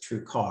picture of the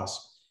true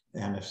cost.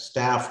 And if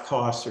staff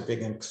costs are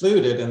being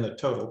included in the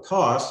total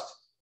cost,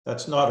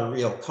 that's not a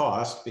real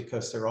cost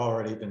because they're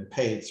already been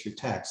paid through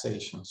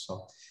taxation.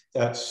 So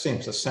that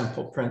seems a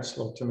simple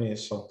principle to me.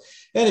 So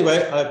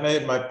anyway, I've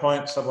made my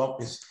points. I won't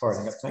be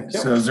supporting it. Thank you.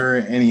 So is there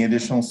any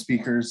additional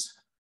speakers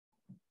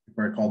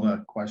before I call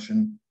the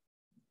question?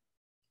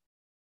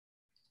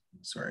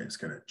 Sorry, I just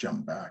got to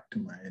jump back to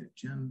my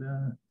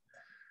agenda.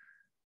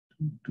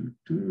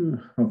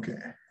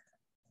 Okay.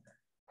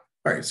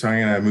 All right, so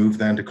I'm going to move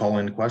then to call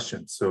in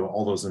questions. So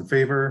all those in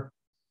favor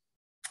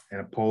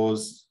and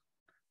opposed,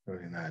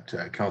 noting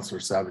that Councillor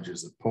Savage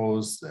is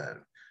opposed,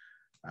 that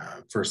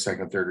first,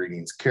 second, third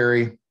readings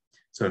carry.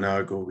 So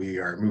now we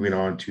are moving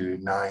on to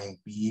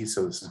 9B.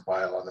 So this is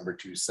bylaw number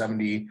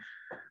 270,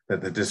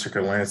 that the District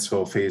of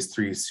Lantzville Phase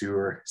 3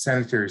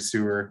 sanitary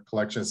sewer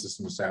collection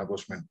system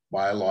establishment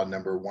bylaw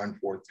number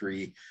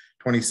 143,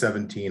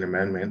 2017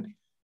 amendment,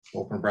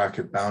 open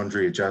bracket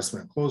boundary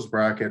adjustment, close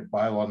bracket,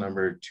 bylaw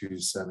number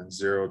 270,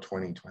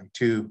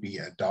 2022 be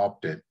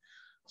adopted.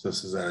 So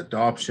this is an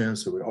adoption.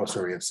 So we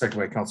have second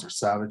by Councillor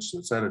Savage. So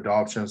it's at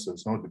adoption. So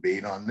there's no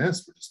debate on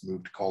this. We just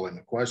move to call in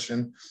the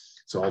question.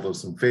 So all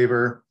those in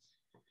favor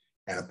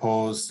and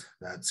opposed,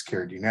 that's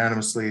carried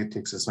unanimously. It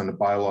takes us on to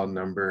bylaw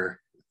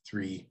number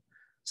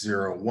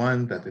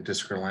 301, that the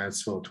District of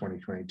Lantzville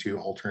 2022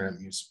 alternate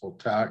municipal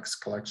tax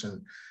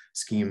collection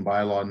scheme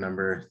bylaw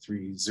number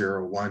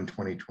 301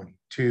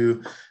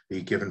 2022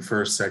 be given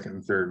first, second,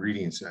 and third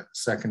readings.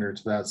 Seconder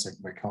to that,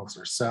 second by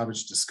Councillor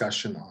Savage.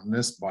 Discussion on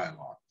this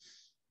bylaw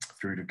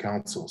through to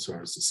council. So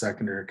as the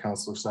seconder,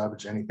 Councillor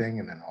Savage, anything,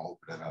 and then I'll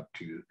open it up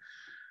to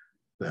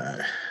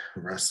the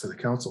rest of the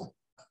council.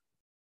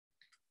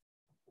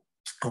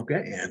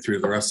 Okay, and through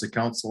the rest of the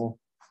council.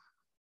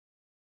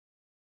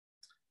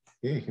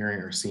 Okay, hearing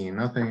or seeing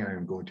nothing,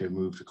 I'm going to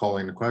move to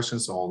calling the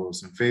questions. So all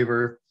those in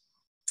favor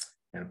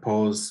and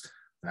opposed,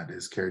 that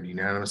is carried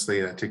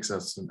unanimously. That takes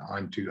us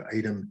on to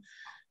item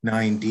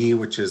 9D,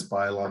 which is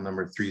bylaw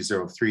number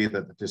 303,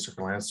 that the District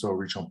of Lantzville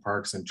Regional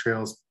Parks and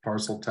Trails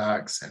parcel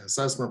tax and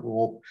assessment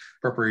rule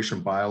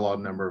preparation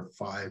bylaw number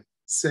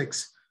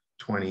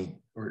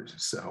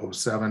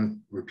 56/2007,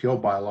 repeal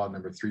bylaw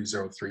number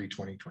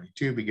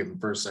 303/2022 be given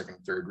first, second,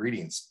 third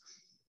readings.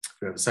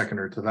 We have a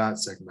seconder to that,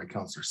 second by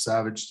Councillor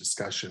Savage.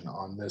 Discussion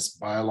on this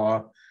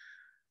bylaw.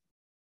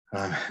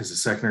 As a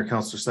seconder,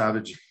 Councillor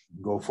Savage,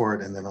 go for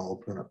it, and then I'll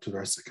open it up to the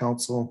rest of the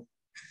council.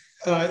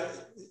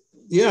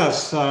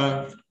 Yes,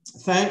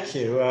 Thank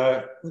you.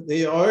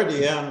 The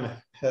RDM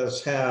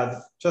has had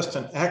just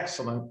an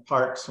excellent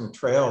parks and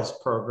trails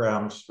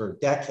programs for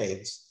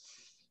decades.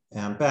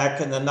 And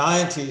back in the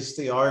 90s,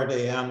 the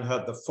RDM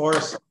had the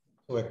force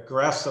to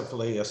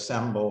aggressively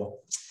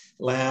assemble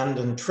land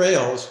and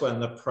trails when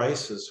the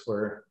prices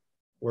were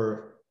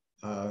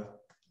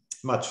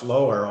much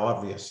lower,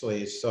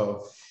 obviously.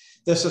 So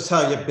this is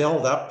how you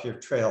build up your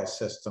trail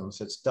systems.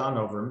 It's done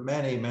over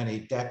many, many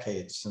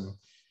decades. And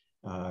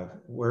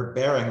we're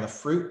bearing the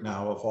fruit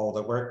now of all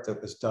the work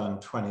that was done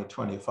 20,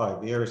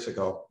 25 years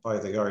ago by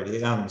the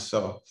RDM.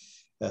 So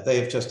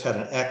they've just had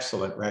an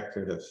excellent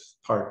record of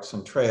parks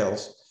and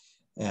trails.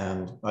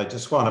 And I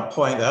just want to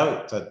point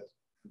out that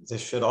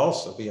this should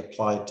also be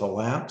applied to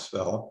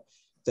Lantzville.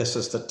 This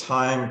is the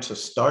time to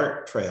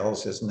start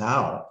trails is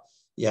now.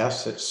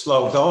 Yes, it's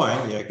slow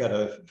going. You get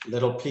a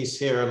little piece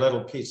here, a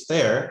little piece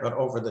there, but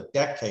over the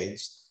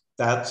decades,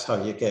 that's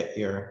how you get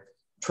your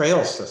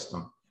trail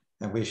system.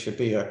 And we should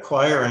be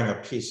acquiring a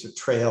piece of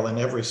trail in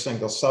every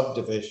single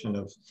subdivision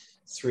of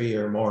 3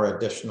 or more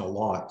additional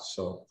lots.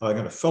 So I'm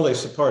going to fully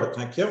support it.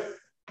 Thank you.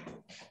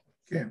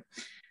 Okay.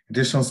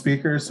 Additional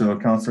speakers. So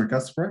Councillor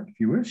Gusbert, if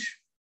you wish.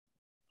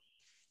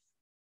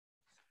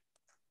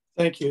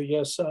 Thank you.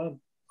 Yes,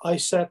 I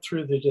sat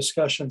through the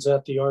discussions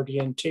at the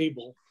RDN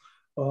table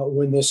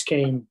when this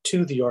came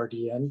to the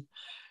RDN,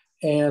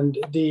 and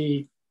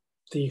the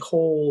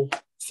whole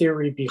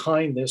theory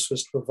behind this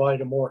was to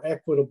provide a more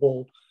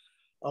equitable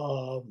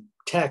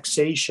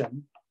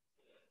taxation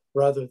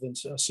rather than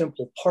a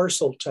simple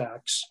parcel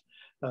tax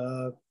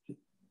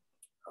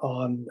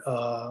on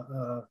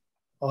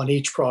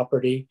each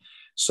property.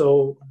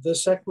 So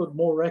this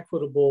more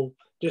equitable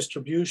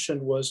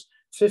distribution was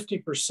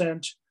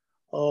 50%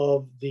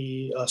 of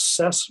the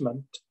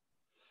assessment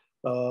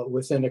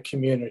within a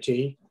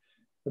community,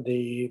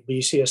 the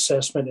BC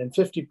assessment, and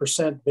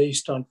 50%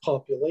 based on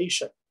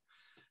population.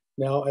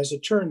 Now, as it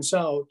turns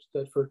out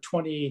that for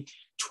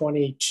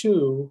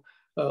 2022,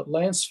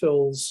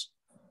 Lantzville's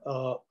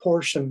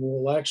portion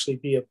will actually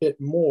be a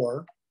bit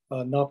more,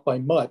 not by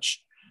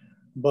much,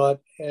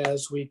 but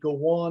as we go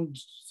on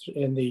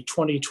in the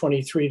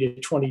 2023 to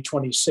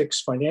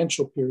 2026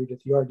 financial period at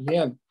the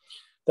RDN,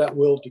 that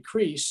will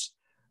decrease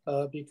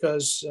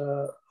because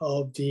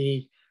of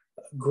the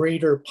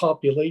greater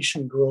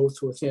population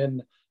growth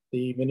within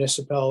the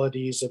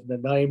municipalities of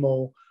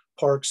Nanaimo,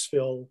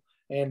 Parksville,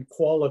 and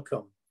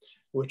Qualicum,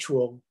 which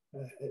will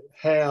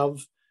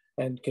have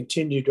and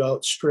continue to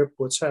outstrip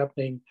what's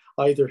happening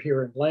either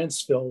here in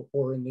Lantzville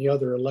or in the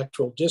other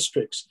electoral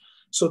districts.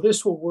 So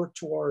this will work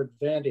to our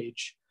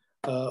advantage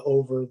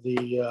over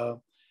the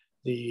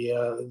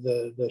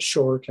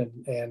short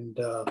and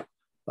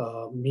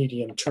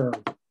medium term.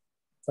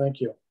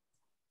 Thank you.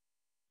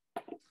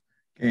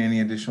 Okay, any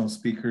additional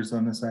speakers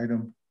on this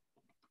item?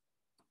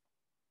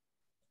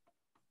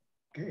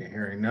 Okay,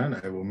 hearing none,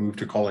 I will move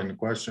to calling the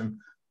question.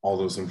 All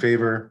those in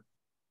favor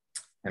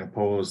and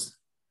opposed?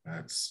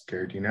 That's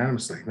carried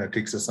unanimously. That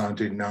takes us on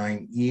to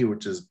 9E,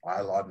 which is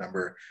bylaw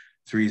number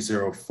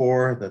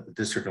 304, that the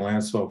District of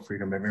Lantzville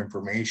Freedom of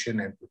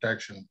Information and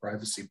Protection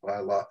Privacy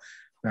Bylaw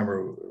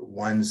number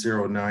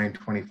 109,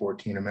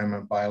 2014,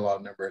 amendment bylaw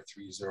number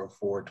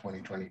 304,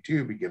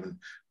 2022 be given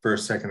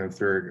first, second, and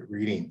third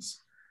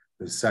readings.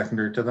 The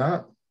seconder to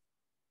that.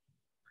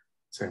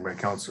 Second by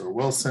Councillor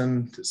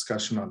Wilson.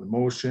 Discussion on the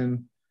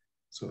motion.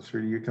 So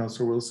through to you,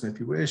 Councillor Wilson, if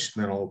you wish,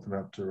 and then I'll open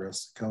up to the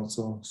rest of the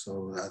council.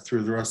 So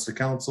through the rest of the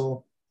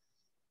council.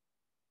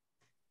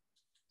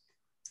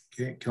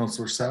 Okay,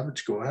 Councillor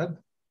Savage, go ahead.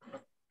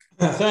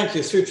 Thank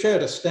you. Through chair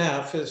to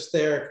staff, is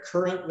there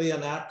currently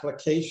an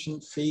application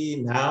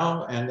fee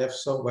now? And if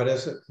so, what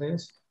is it,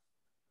 please?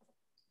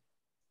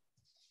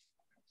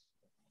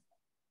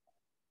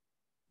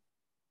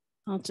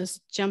 I'll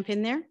just jump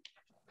in there.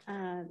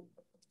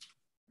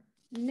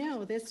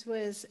 No, this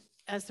was,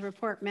 as the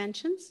report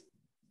mentions,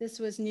 this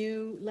was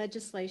new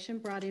legislation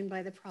brought in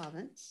by the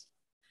province.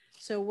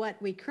 So what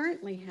we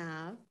currently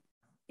have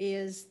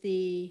is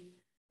the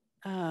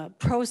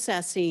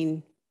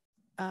processing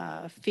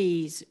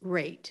fees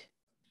rate.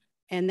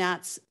 And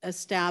that's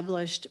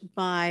established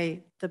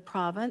by the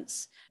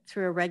province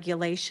through a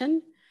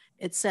regulation.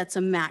 It sets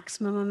a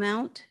maximum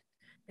amount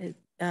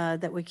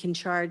that we can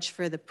charge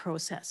for the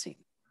processing.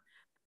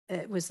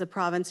 It was the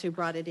province who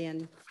brought it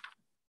in.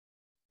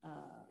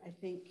 I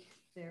think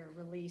their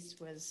release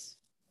was,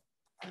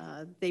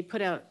 they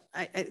put out,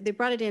 they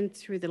brought it in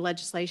through the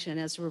legislation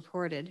as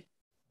reported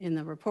in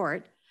the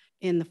report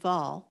in the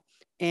fall.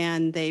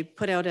 And they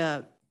put out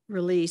a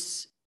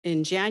release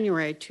in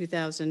January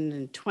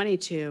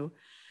 2022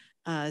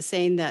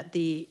 saying that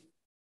the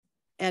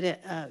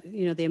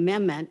the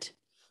amendment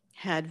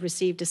had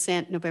received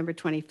assent November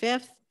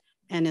 25th.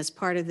 And as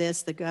part of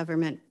this, the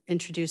government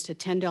introduced a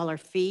 $10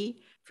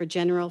 fee for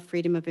general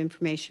freedom of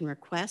information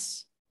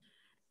requests.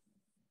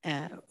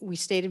 We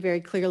stated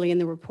very clearly in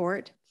the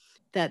report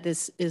that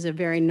this is a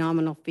very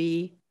nominal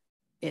fee.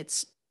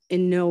 It's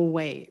in no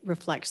way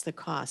reflects the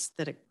cost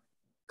that it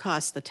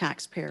costs the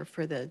taxpayer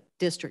for the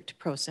district to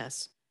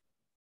process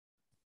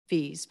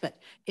fees, but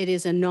it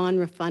is a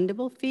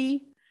non-refundable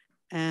fee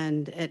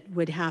and it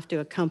would have to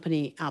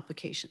accompany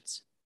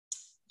applications.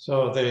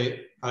 So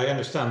I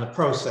understand the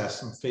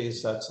processing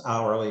fees, that's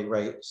hourly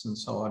rates and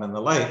so on and the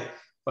like.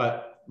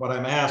 But what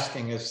I'm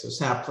asking is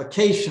this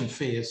application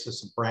fee, is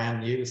this a brand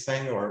new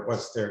thing, or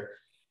was there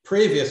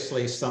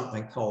previously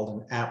something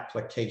called an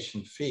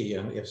application fee?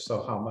 And if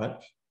so, how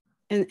much?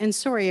 And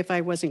sorry if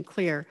I wasn't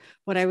clear.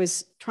 What I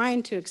was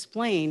trying to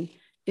explain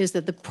is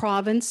that the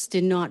province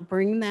did not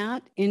bring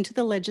that into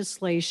the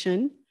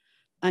legislation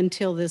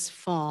until this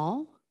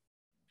fall.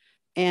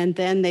 And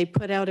then they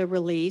put out a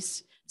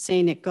release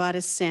saying it got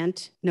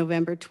sent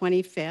November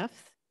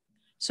 25th.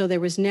 So there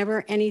was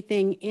never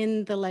anything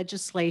in the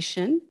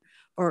legislation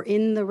or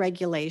in the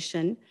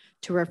regulation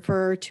to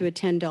refer to a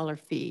 $10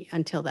 fee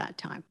until that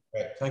time.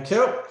 Great, thank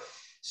you.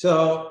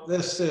 So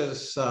this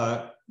is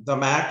the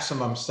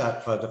maximum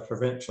set by the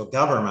provincial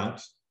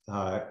government.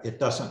 It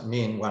doesn't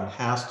mean one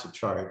has to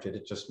charge it.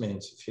 It just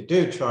means if you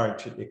do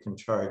charge it, you can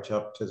charge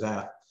up to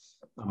that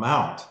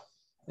amount.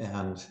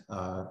 And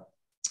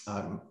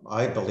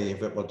I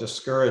believe it will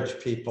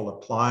discourage people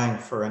applying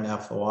for an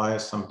FOI.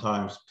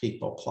 Sometimes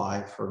people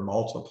apply for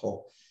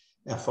multiple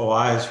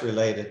FOIs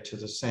related to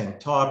the same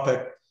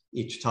topic.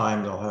 Each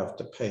time they'll have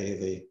to pay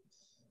the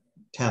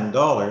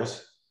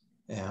 $10.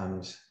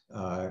 And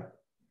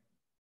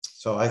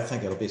so I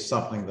think it'll be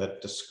something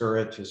that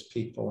discourages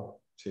people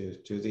to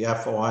do the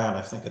FOI. And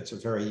I think it's a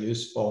very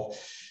useful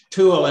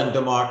tool in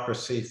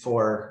democracy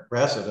for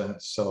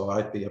residents. So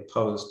I'd be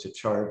opposed to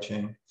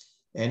charging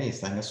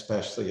anything,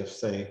 especially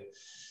if it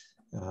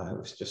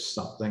was just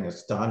something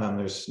that's done and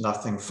there's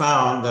nothing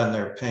found, then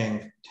they're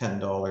paying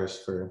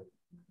 $10 for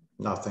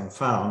nothing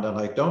found. And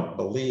I don't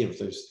believe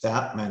there's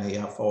that many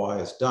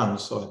FOIs done,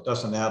 so it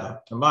doesn't add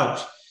up to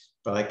much,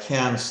 but I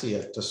can see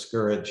it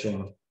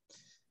discouraging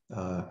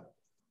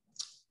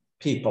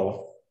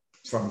people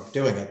from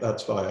doing it.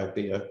 That's why I'd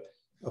be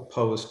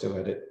opposed to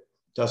it. It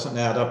doesn't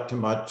add up to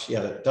much,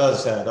 yet it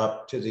does add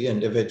up to the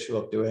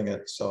individual doing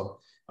it. So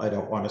I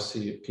don't want to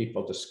see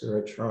people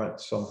discouraged from it.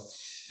 So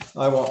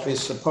I won't be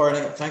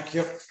supporting it. Thank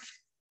you.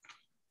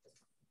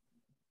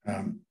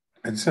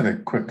 I just had a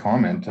quick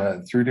comment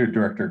through to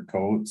Director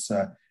Coates.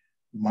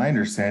 My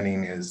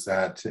understanding is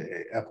that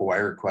FOI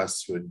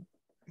requests would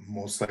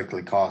most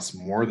likely cost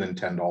more than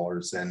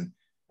 $10,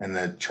 and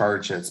the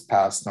charge that's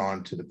passed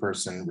on to the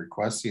person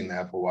requesting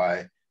the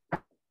FOI,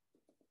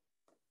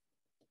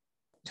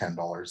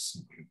 $10.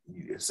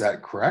 Is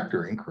that correct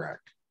or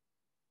incorrect?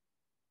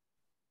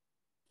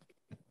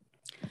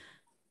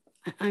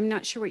 I'm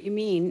not sure what you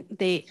mean.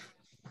 If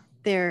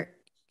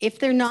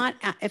they're not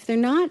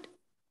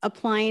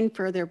applying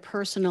for their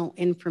personal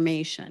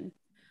information,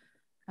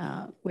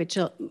 which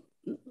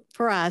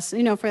for us,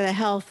 for the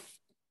health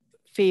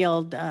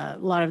field, a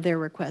lot of their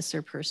requests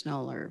are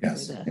personal, or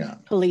yes, for the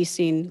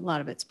policing, a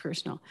lot of it's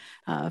personal.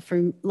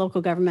 For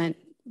local government,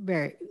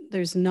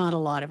 there's not a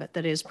lot of it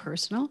that is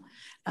personal.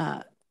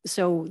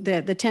 So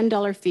the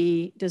 $10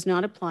 fee does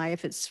not apply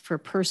if it's for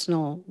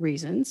personal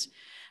reasons.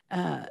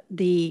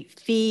 The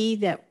fee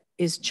that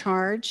is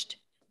charged,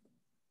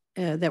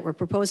 that we're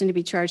proposing to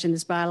be charged in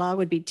this bylaw,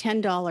 would be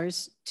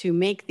 $10 to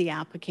make the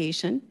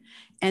application,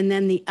 and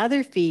then the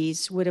other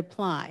fees would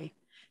apply.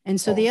 And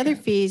so the other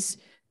fees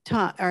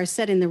are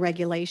set in the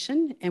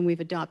regulation, and we've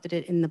adopted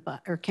it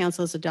or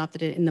council has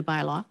adopted it in the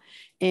bylaw,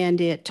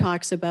 and it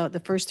talks about the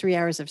first 3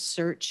 hours of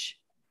search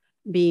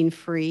being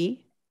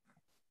free.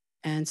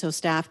 And so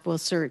staff will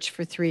search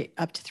for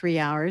up to 3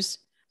 hours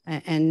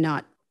and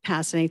not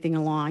pass anything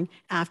along.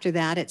 After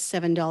that, it's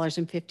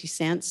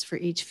 $7.50 for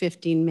each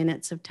 15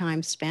 minutes of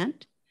time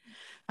spent.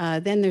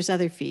 Then there's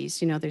other fees.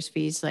 There's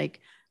fees like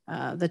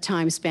the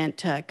time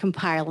spent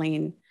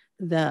compiling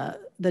the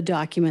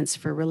documents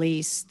for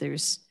release.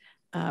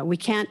 We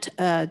can't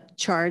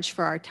charge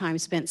for our time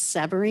spent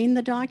severing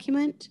the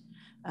document,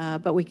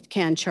 but we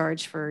can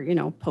charge for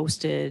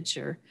postage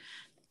or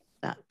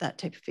that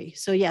type of fee.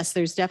 So yes,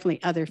 there's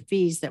definitely other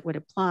fees that would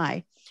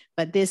apply,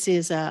 but this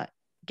is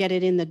get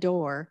it in the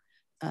door,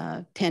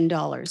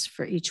 $10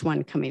 for each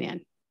one coming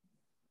in,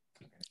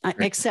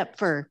 except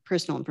for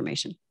personal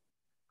information.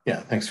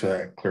 Yeah, thanks for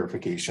that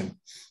clarification.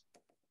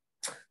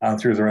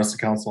 Through the rest of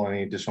the council,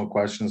 any additional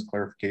questions,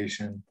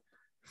 clarification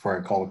before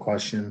I call the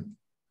question?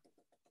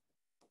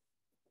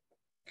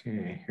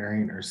 Okay,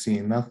 hearing or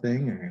seeing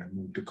nothing, I'm going to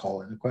move to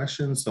call in the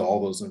question. So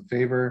all those in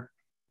favor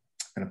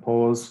and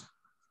opposed?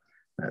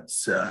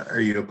 That's, are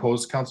you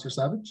opposed, Councillor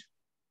Savage?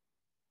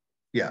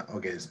 Yeah,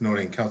 okay, it's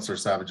noting Councillor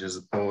Savage is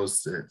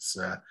opposed. It's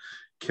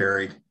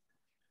carried.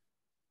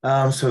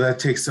 So that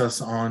takes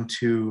us on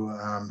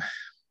to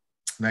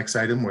next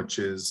item, which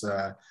is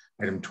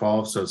item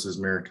 12. So this is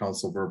Mayor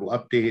Council verbal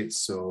updates.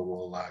 So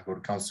we'll go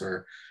to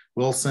Councillor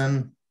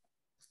Wilson,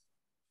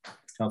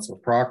 Councillor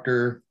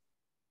Proctor,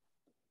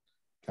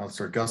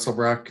 Councillor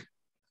Gusselbrook.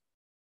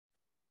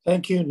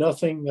 Thank you.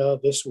 Nothing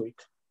this week.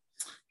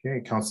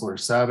 Okay, Councillor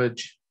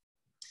Savage.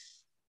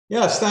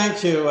 Yes,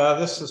 thank you.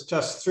 This is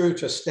just through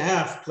to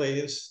staff,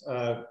 please.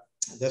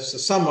 This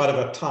is somewhat of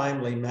a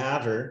timely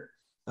matter.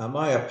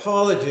 My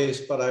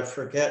apologies, but I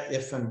forget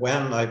if and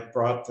when I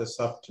brought this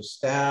up to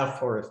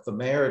staff or if the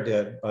mayor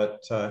did,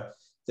 but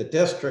the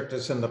district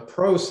is in the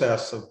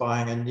process of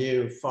buying a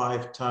new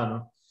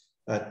 5-ton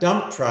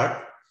dump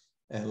truck,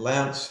 and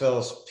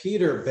Lantzville's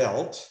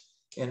Peterbilt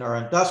in our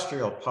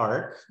industrial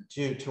park,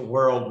 due to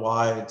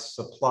worldwide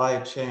supply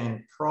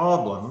chain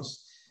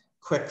problems,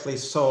 quickly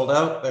sold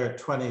out their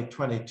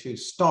 2022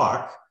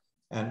 stock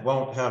and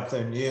won't have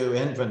their new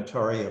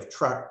inventory of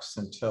trucks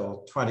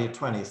until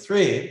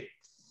 2023.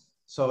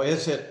 So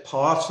is it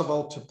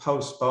possible to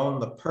postpone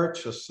the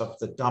purchase of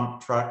the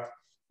dump truck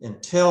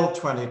until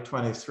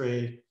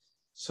 2023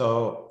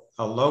 so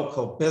a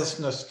local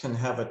business can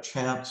have a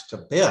chance to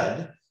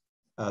bid?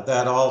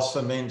 That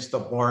also means the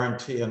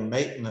warranty and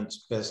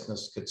maintenance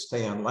business could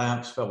stay in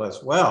Lantzville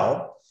as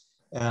well.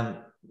 And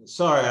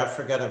sorry, I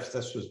forget if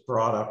this was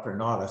brought up or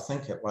not. I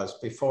think it was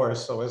before.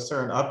 So is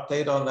there an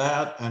update on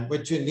that? And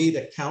would you need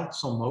a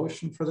council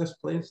motion for this,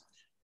 please?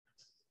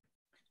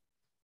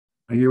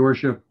 Your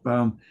Worship,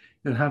 we'll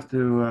have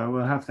to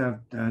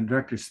have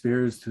Director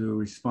Spears to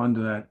respond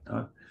to that.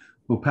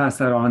 We'll pass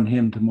that on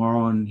him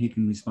tomorrow, and he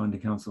can respond to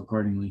council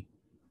accordingly.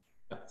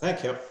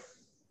 Thank you.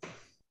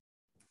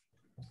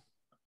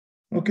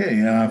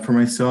 Okay, for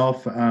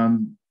myself,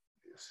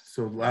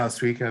 so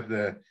last week I had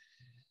the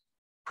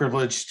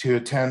privilege to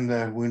attend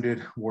the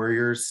Wounded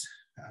Warriors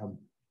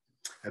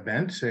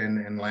event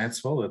in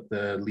Lantzville at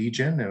the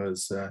Legion. It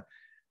was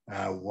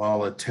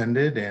well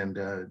attended, and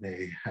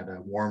they had a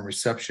warm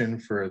reception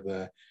for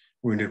the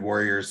Wounded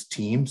Warriors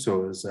team.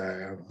 So it was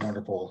a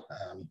wonderful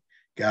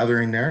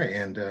gathering there,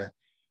 and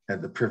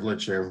had the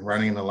privilege of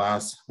running the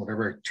last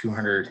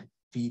 200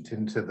 feet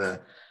into the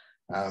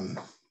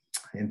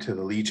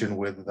Legion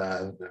with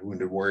the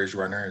Wounded Warriors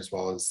runner, as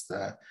well as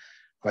the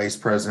vice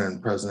president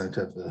and president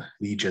of the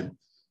Legion.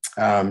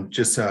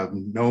 Just a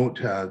note,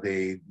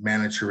 they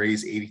managed to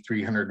raise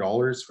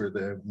 $8,300 for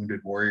the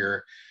Wounded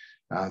Warrior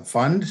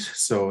fund.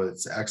 So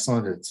it's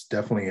excellent. It's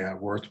definitely a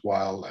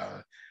worthwhile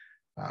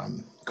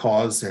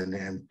cause,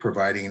 and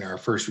providing our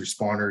first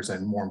responders,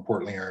 and more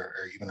importantly,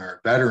 even our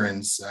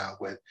veterans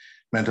with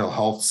mental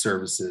health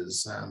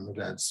services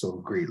that's so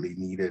greatly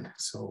needed.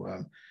 So,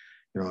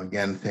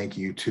 again, thank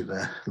you to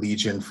the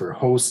Legion for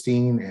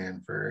hosting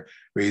and for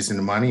raising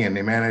the money. And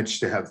they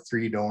managed to have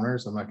 3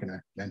 donors. I'm not going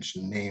to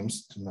mention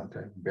names, not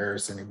to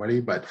embarrass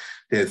anybody, but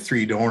they had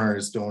 3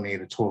 donors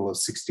donate a total of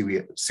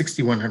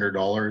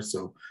 $6,100.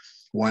 So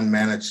one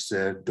managed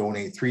to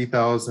donate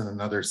 $3,000,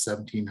 another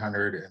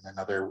 $1,700, and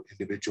another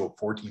individual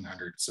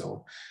 $1,400.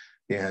 So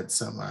they had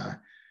some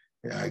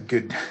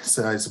good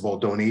sizable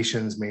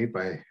donations made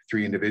by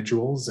 3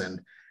 individuals.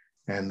 And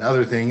the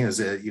other thing is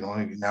that,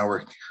 now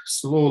we're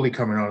slowly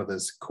coming out of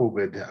this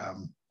COVID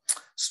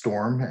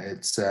storm.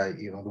 It's,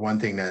 the one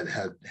thing that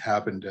had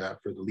happened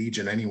for the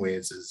Legion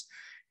anyways is,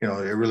 it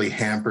really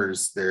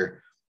hampers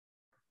their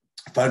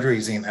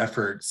fundraising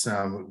efforts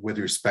with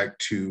respect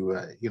to,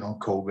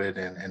 COVID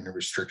and the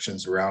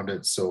restrictions around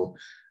it. So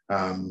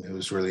it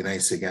was really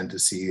nice again to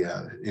see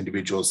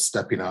individuals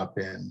stepping up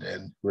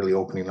and really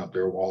opening up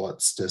their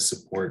wallets to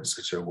support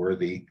such a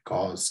worthy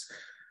cause.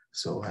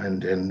 So,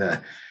 and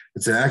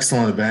it's an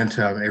excellent event.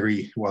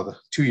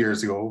 2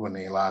 years ago when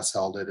they last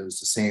held it, it was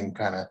the same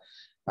kind of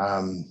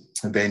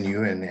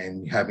venue,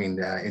 and having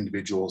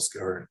individuals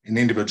or an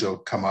individual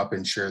come up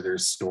and share their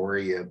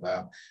story of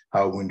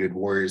how Wounded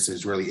Warriors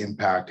has really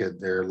impacted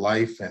their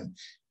life, and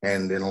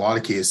in a lot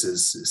of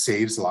cases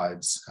saves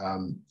lives,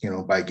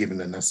 by giving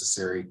the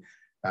necessary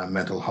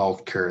mental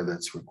health care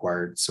that's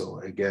required. So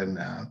again,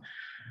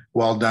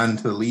 well done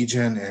to the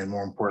Legion, and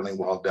more importantly,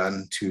 well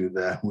done to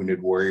the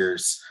Wounded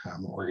Warriors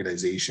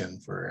organization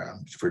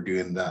for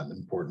doing that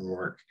important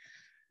work.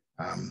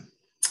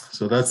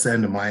 So that's the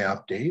end of my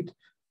update.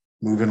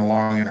 Moving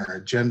along in our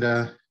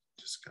agenda,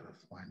 just gotta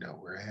find out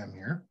where I am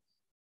here.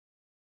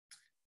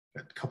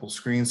 Got a couple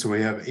screens. So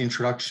we have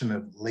introduction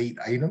of late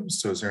items.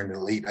 So is there any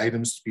late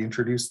items to be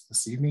introduced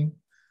this evening?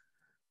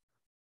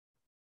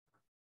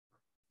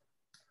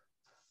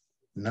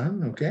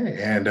 None,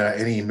 okay. And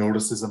any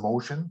notices of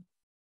motion?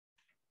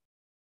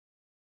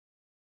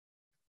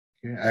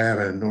 Okay, I have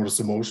a notice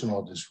of motion.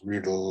 I'll just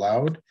read it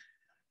aloud.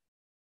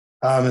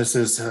 This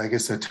is, I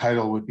guess the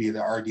title would be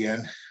the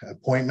RDN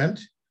appointment.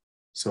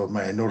 So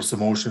my notice of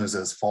motion is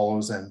as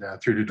follows, and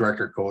through the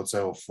Director Codes,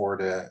 I will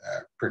forward a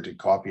printed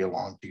copy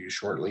along to you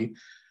shortly.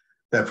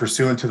 That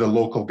pursuant to the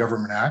Local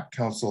Government Act,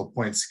 Council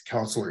appoints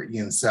Councillor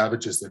Ian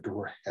Savage as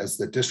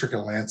the District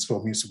of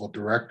Lantzville Municipal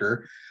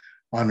Director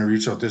on the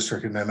Regional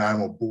District and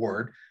Nanaimo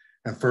Board.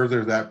 And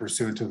further, that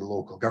pursuant to the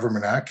Local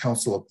Government Act,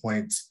 Council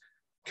appoints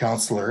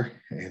Councillor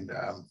in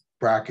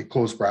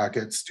close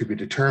brackets to be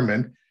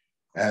determined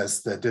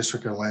as the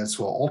District of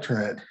Lantzville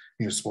alternate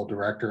municipal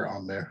director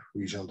on the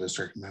Regional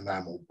District and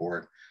Nanaimo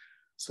Board.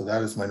 So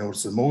that is my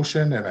notice of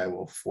motion, and I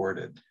will forward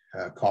it,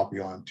 copy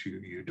on to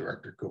you,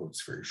 Director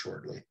Coates, very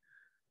shortly.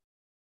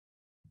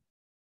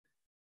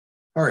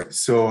 All right,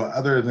 so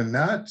other than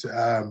that,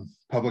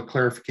 public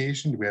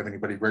clarification. Do we have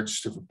anybody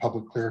registered for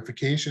public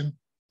clarification?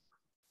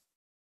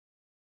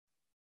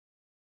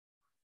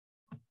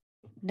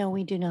 No,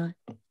 we do not.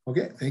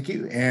 Okay, thank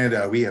you.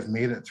 And we have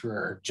made it through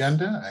our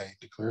agenda. I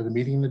declare the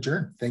meeting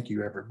adjourned. Thank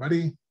you,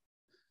 everybody.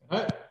 All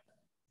right.